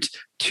contribute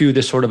to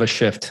this sort of a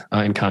shift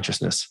in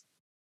consciousness?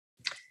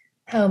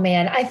 Oh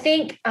man, I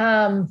think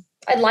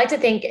I'd like to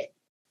think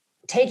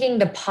taking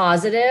the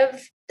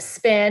positive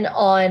spin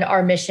on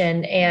our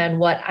mission and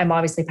what I'm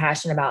obviously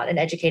passionate about, and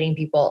educating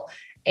people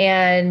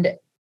and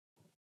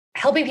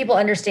helping people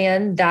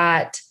understand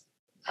that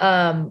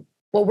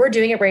what we're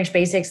doing at Branch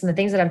Basics and the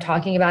things that I'm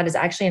talking about is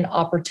actually an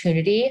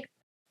opportunity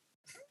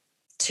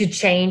to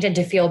change and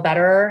to feel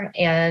better,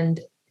 and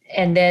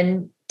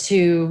then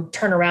to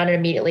turn around and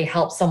immediately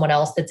help someone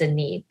else that's in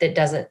need, that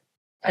doesn't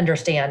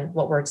understand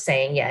what we're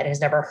saying yet,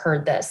 has never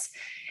heard this.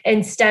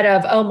 Instead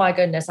of, oh my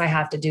goodness, I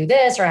have to do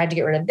this, or I had to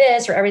get rid of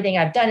this, or everything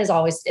I've done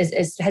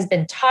has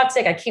been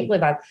toxic. I can't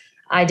believe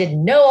I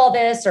didn't know all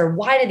this, or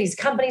why did these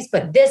companies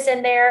put this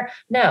in there?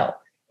 No.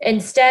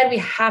 Instead, we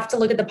have to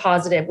look at the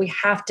positive. We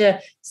have to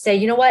say,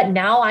 you know what,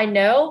 now I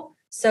know,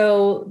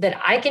 so that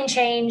I can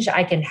change.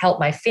 I can help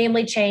my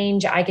family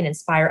change. I can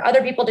inspire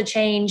other people to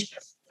change.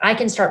 I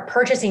can start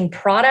purchasing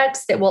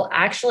products that will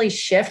actually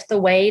shift the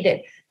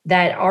way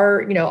that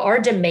are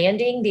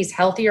demanding these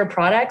healthier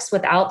products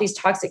without these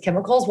toxic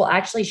chemicals will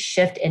actually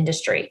shift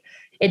industry.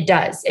 It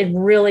does. It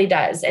really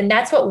does. And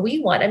that's what we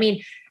want. I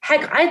mean,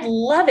 heck, I'd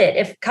love it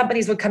if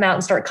companies would come out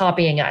and start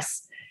copying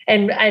us.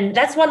 And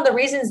that's one of the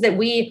reasons that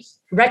we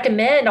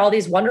recommend all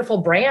these wonderful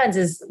brands,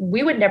 is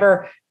we would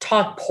never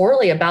talk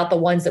poorly about the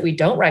ones that we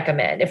don't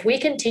recommend. If we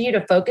continue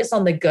to focus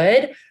on the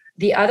good,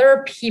 the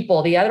other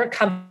people, the other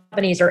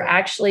companies are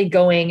actually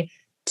going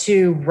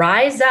to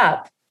rise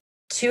up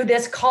to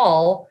this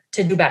call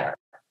to do better.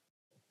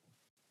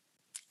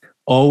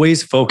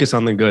 Always focus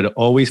on the good.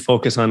 Always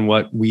focus on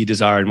what we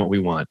desire and what we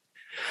want,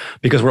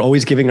 because we're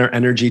always giving our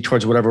energy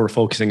towards whatever we're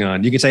focusing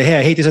on. You can say, hey,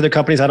 I hate these other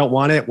companies, I don't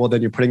want it. Well,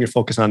 then you're putting your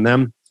focus on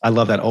them. I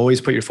love that. Always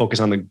put your focus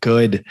on the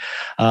good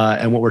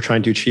and what we're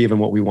trying to achieve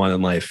and what we want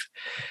in life.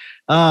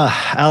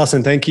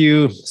 Allison, thank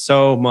you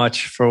so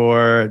much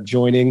for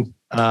joining,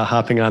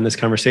 hopping on this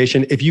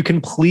conversation. If you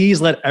can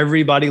please let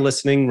everybody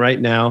listening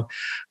right now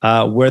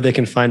where they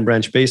can find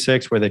Branch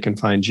Basics, where they can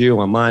find you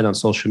online, on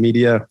social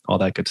media, all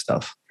that good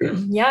stuff.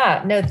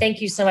 Yeah, no, thank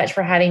you so much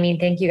for having me.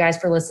 Thank you guys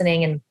for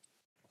listening. And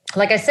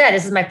like I said,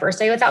 this is my first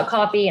day without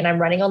coffee and I'm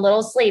running a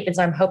little sleep. And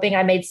so I'm hoping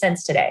I made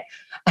sense today.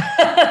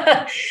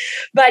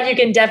 But you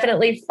can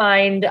definitely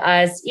find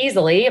us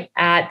easily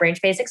at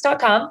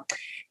branchbasics.com.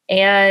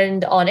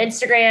 And on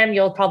Instagram,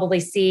 you'll probably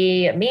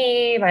see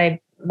me,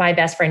 my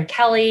best friend,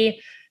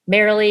 Kelly,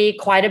 Marilee,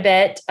 quite a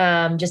bit,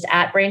 just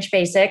at Branch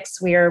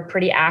Basics. We are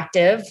pretty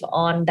active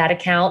on that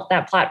account,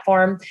 that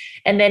platform.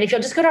 And then if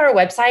you'll just go to our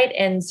website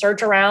and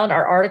search around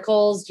our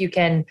articles, you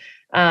can,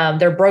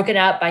 they're broken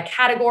up by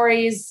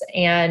categories,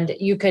 and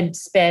you could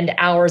spend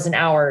hours and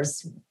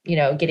hours,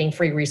 getting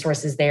free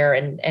resources there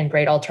and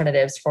great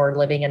alternatives for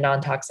living a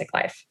non-toxic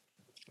life.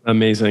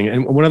 Amazing.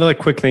 And one other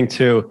quick thing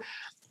too,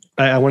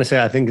 I want to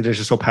say, I think that is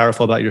just so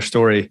powerful about your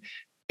story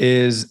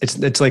is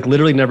it's like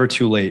literally never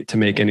too late to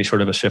make any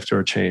sort of a shift or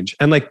a change.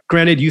 And like,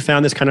 granted, you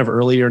found this kind of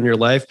earlier in your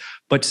life,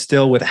 but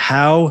still with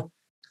how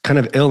kind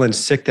of ill and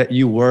sick that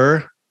you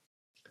were,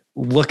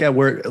 look at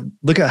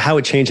how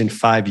it changed in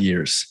 5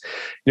 years.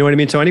 You know what I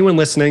mean? So anyone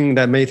listening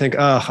that may think,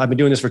 oh, I've been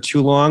doing this for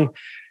too long,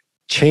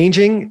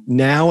 changing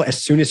now as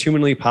soon as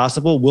humanly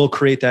possible will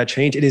create that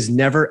change. It is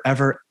never,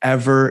 ever,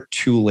 ever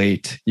too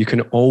late. You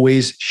can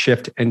always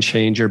shift and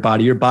change your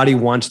body. Your body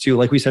wants to,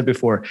 like we said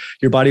before,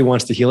 your body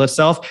wants to heal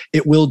itself.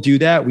 It will do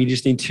that. We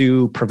just need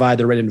to provide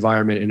the right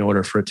environment in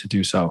order for it to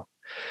do so.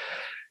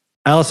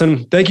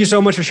 Allison, thank you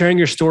so much for sharing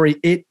your story.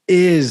 It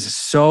is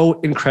so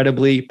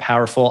incredibly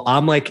powerful.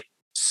 I'm like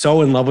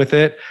so in love with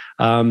it.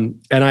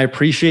 And I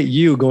appreciate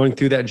you going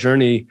through that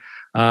journey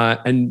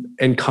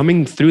and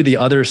coming through the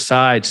other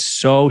side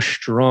so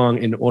strong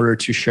in order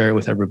to share it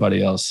with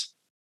everybody else.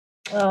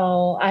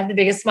 Oh, I have the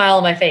biggest smile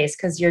on my face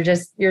because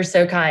you're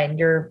so kind.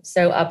 You're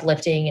so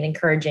uplifting and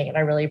encouraging. And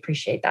I really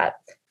appreciate that.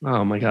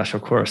 Oh my gosh.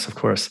 Of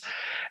course.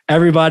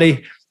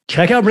 Everybody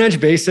check out Branch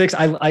Basics.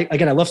 I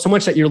love so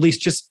much that you're at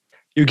least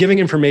you're giving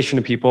information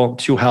to people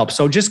to help.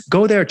 So just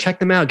go there, check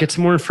them out, get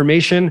some more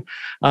information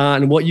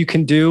on what you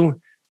can do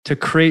to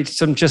create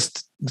some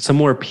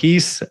more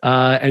peace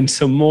and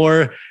some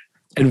more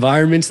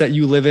environments that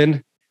you live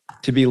in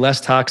to be less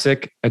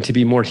toxic and to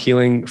be more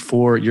healing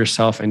for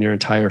yourself and your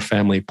entire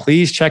family.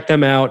 Please check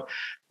them out.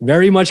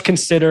 Very much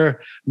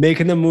consider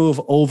making the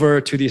move over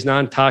to these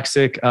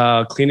non-toxic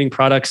cleaning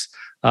products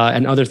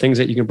and other things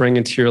that you can bring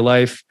into your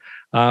life.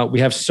 We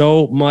have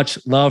so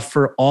much love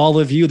for all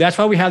of you. That's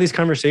why we have these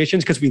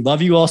conversations, because we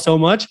love you all so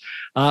much.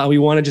 We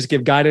want to just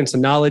give guidance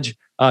and knowledge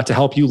to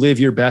help you live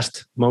your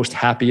best, most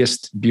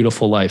happiest,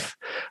 beautiful life.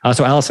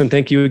 So Allison,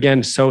 thank you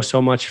again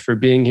so much for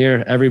being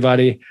here.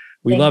 Everybody,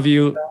 we love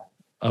you,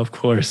 of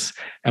course.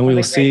 And we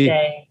will see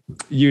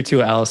you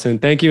too, Allison.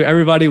 Thank you,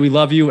 everybody. We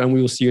love you, and we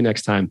will see you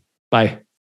next time. Bye.